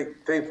special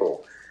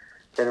people.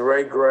 And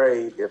Ray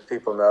Gray, if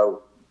people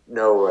know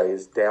Ray,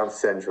 is Down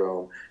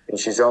syndrome, and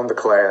she's on the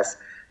class.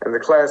 And the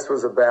class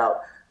was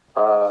about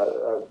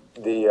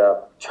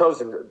the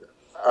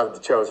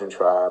chosen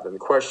tribe, and the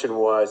question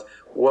was,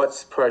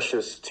 what's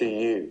precious to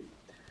you?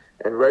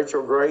 And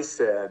Rachel Gray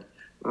said,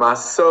 my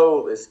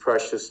soul is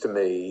precious to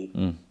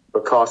me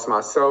because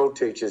my soul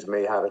teaches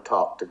me how to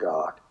talk to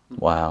God.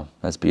 Wow,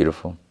 that's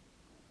beautiful.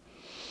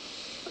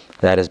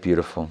 That is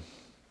beautiful.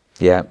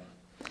 Yeah.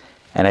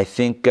 And I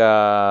think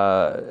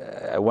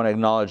I want to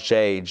acknowledge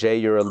Jay. Jay,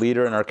 you're a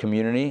leader in our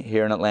community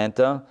here in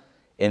Atlanta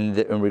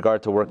in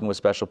regard to working with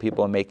special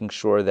people and making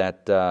sure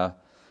that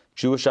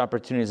Jewish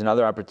opportunities and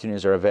other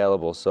opportunities are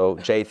available. So,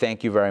 Jay,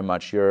 thank you very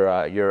much. You're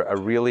a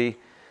really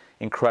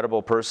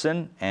incredible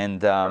person,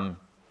 and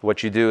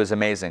what you do is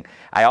amazing.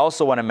 I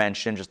also want to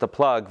mention, just a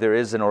plug, there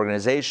is an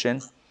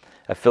organization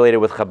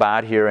affiliated with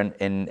Chabad here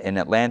in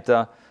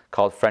Atlanta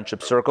called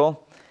Friendship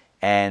Circle,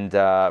 and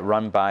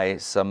run by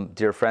some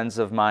dear friends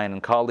of mine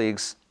and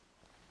colleagues,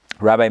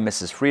 Rabbi and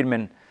Mrs.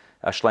 Friedman,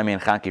 Shlomi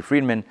and Chanki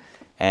Friedman,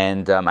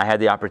 and I had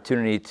the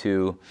opportunity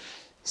to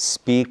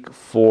speak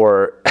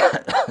for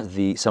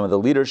some of the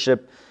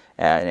leadership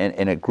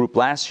in a group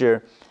last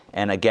year,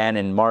 and again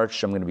in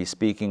March I'm going to be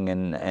speaking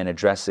and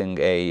addressing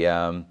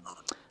a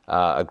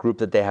group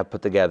that they have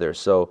put together.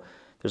 So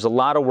there's a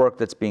lot of work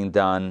that's being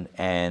done,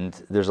 and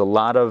there's a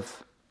lot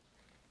of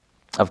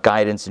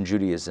guidance in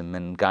Judaism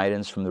and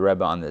guidance from the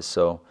Rebbe on this.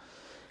 So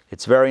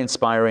it's very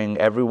inspiring.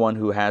 Everyone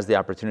who has the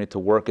opportunity to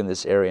work in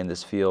this area, in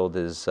this field,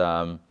 is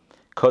Kodesh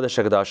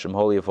HaKodashim,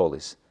 Holy of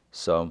Holies.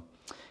 So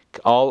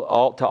to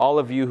all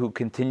of you who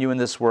continue in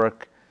this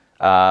work,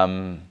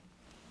 may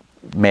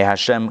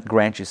Hashem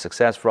grant you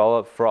success. For all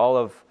of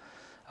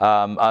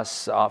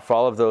us, for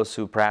all of those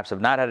who perhaps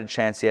have not had a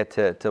chance yet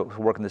to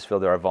work in this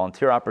field, there are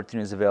volunteer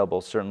opportunities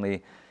available,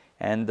 certainly,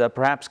 and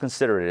perhaps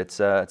consider it. It's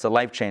a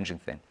life-changing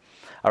thing.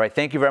 All right,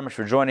 thank you very much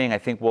for joining. I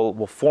think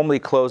we'll formally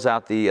close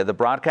out the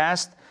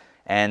broadcast,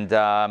 and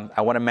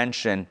I want to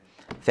mention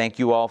thank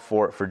you all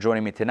for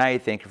joining me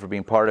tonight. Thank you for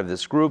being part of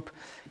this group,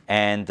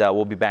 and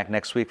we'll be back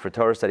next week for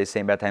Torah study,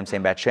 same bad time,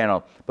 same bad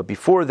channel. But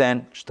before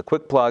then, just a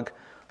quick plug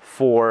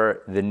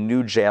for the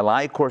new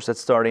JLI course that's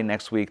starting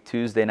next week,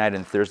 Tuesday night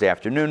and Thursday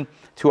afternoon.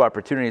 2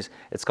 opportunities.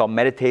 It's called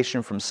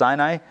Meditation from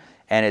Sinai,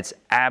 and it's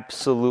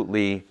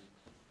absolutely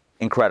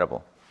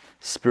incredible.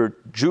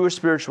 Jewish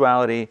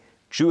spirituality,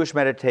 Jewish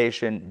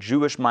meditation,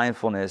 Jewish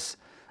mindfulness,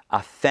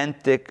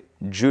 authentic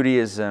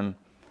Judaism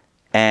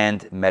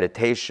and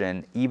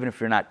meditation. Even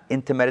if you're not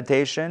into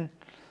meditation,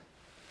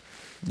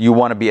 you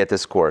want to be at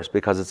this course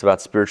because it's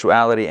about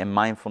spirituality and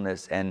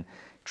mindfulness and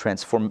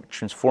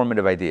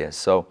transformative ideas.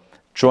 So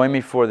join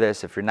me for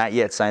this. If you're not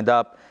yet signed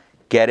up,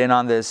 get in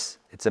on this.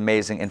 It's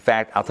amazing. In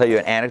fact, I'll tell you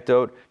an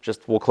anecdote.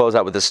 We'll close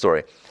out with this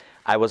story.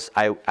 I was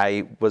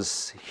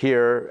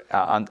here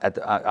at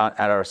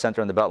our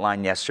center on the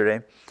Beltline yesterday,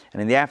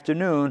 and in the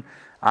afternoon,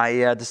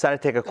 I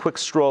decided to take a quick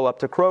stroll up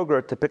to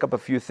Kroger to pick up a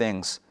few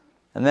things.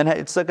 And then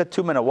it's like a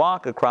 2-minute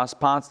walk across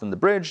Ponce and the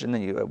bridge, and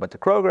then you went to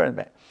Kroger.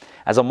 And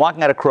as I'm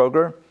walking out of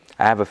Kroger,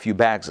 I have a few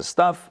bags of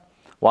stuff.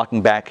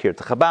 Walking back here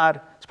to Chabad,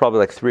 it's probably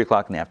like 3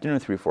 o'clock in the afternoon,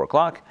 3, 4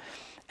 o'clock.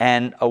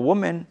 And a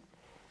woman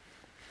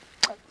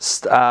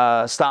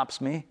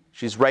stops me.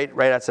 She's right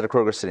outside of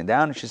Kroger sitting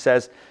down, and she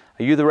says,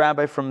 "Are you the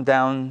rabbi from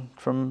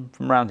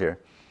around here?"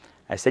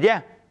 I said,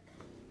 "Yeah."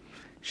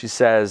 She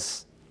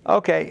says,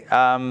 "Okay,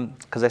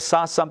 because I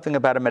saw something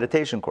about a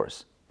meditation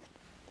course."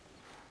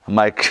 I'm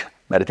like,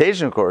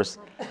 "Meditation course?"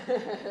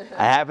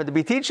 I happen to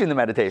be teaching the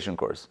meditation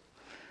course.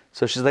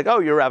 So she's like, "Oh,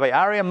 you're Rabbi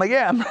Ari?" I'm like,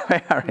 "Yeah, I'm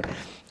Rabbi Ari."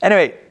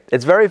 Anyway,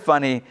 it's very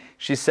funny.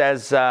 She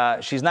says,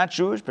 she's not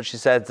Jewish, but she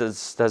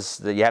says,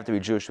 does you have to be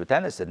Jewish to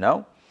attend? I said,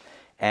 no.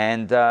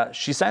 And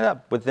she signed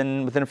up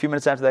within a few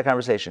minutes after that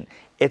conversation.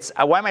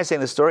 Why am I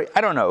saying this story?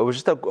 I don't know. It was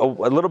just a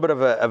little bit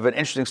of an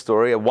interesting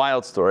story, a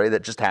wild story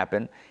that just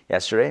happened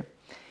yesterday.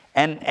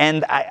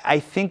 And I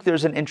think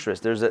there's an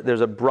interest.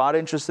 There's a broad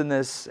interest in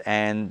this,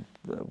 and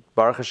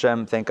Baruch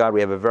Hashem, thank God,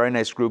 we have a very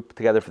nice group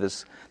together for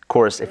this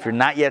course. If you're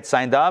not yet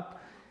signed up,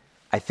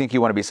 I think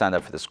you want to be signed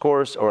up for this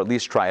course, or at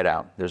least try it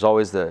out. There's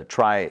always the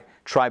try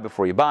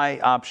before you buy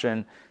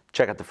option.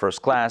 Check out the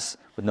first class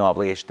with no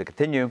obligation to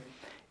continue.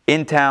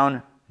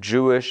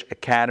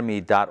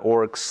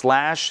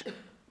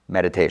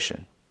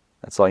 IntownJewishAcademy.org/meditation.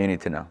 That's all you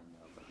need to know.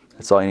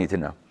 That's all you need to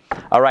know.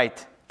 All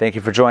right. Thank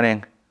you for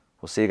joining.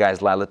 We'll see you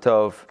guys. Laila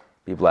Tov.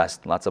 Be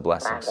blessed. Lots of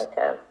blessings.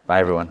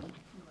 Bye, everyone.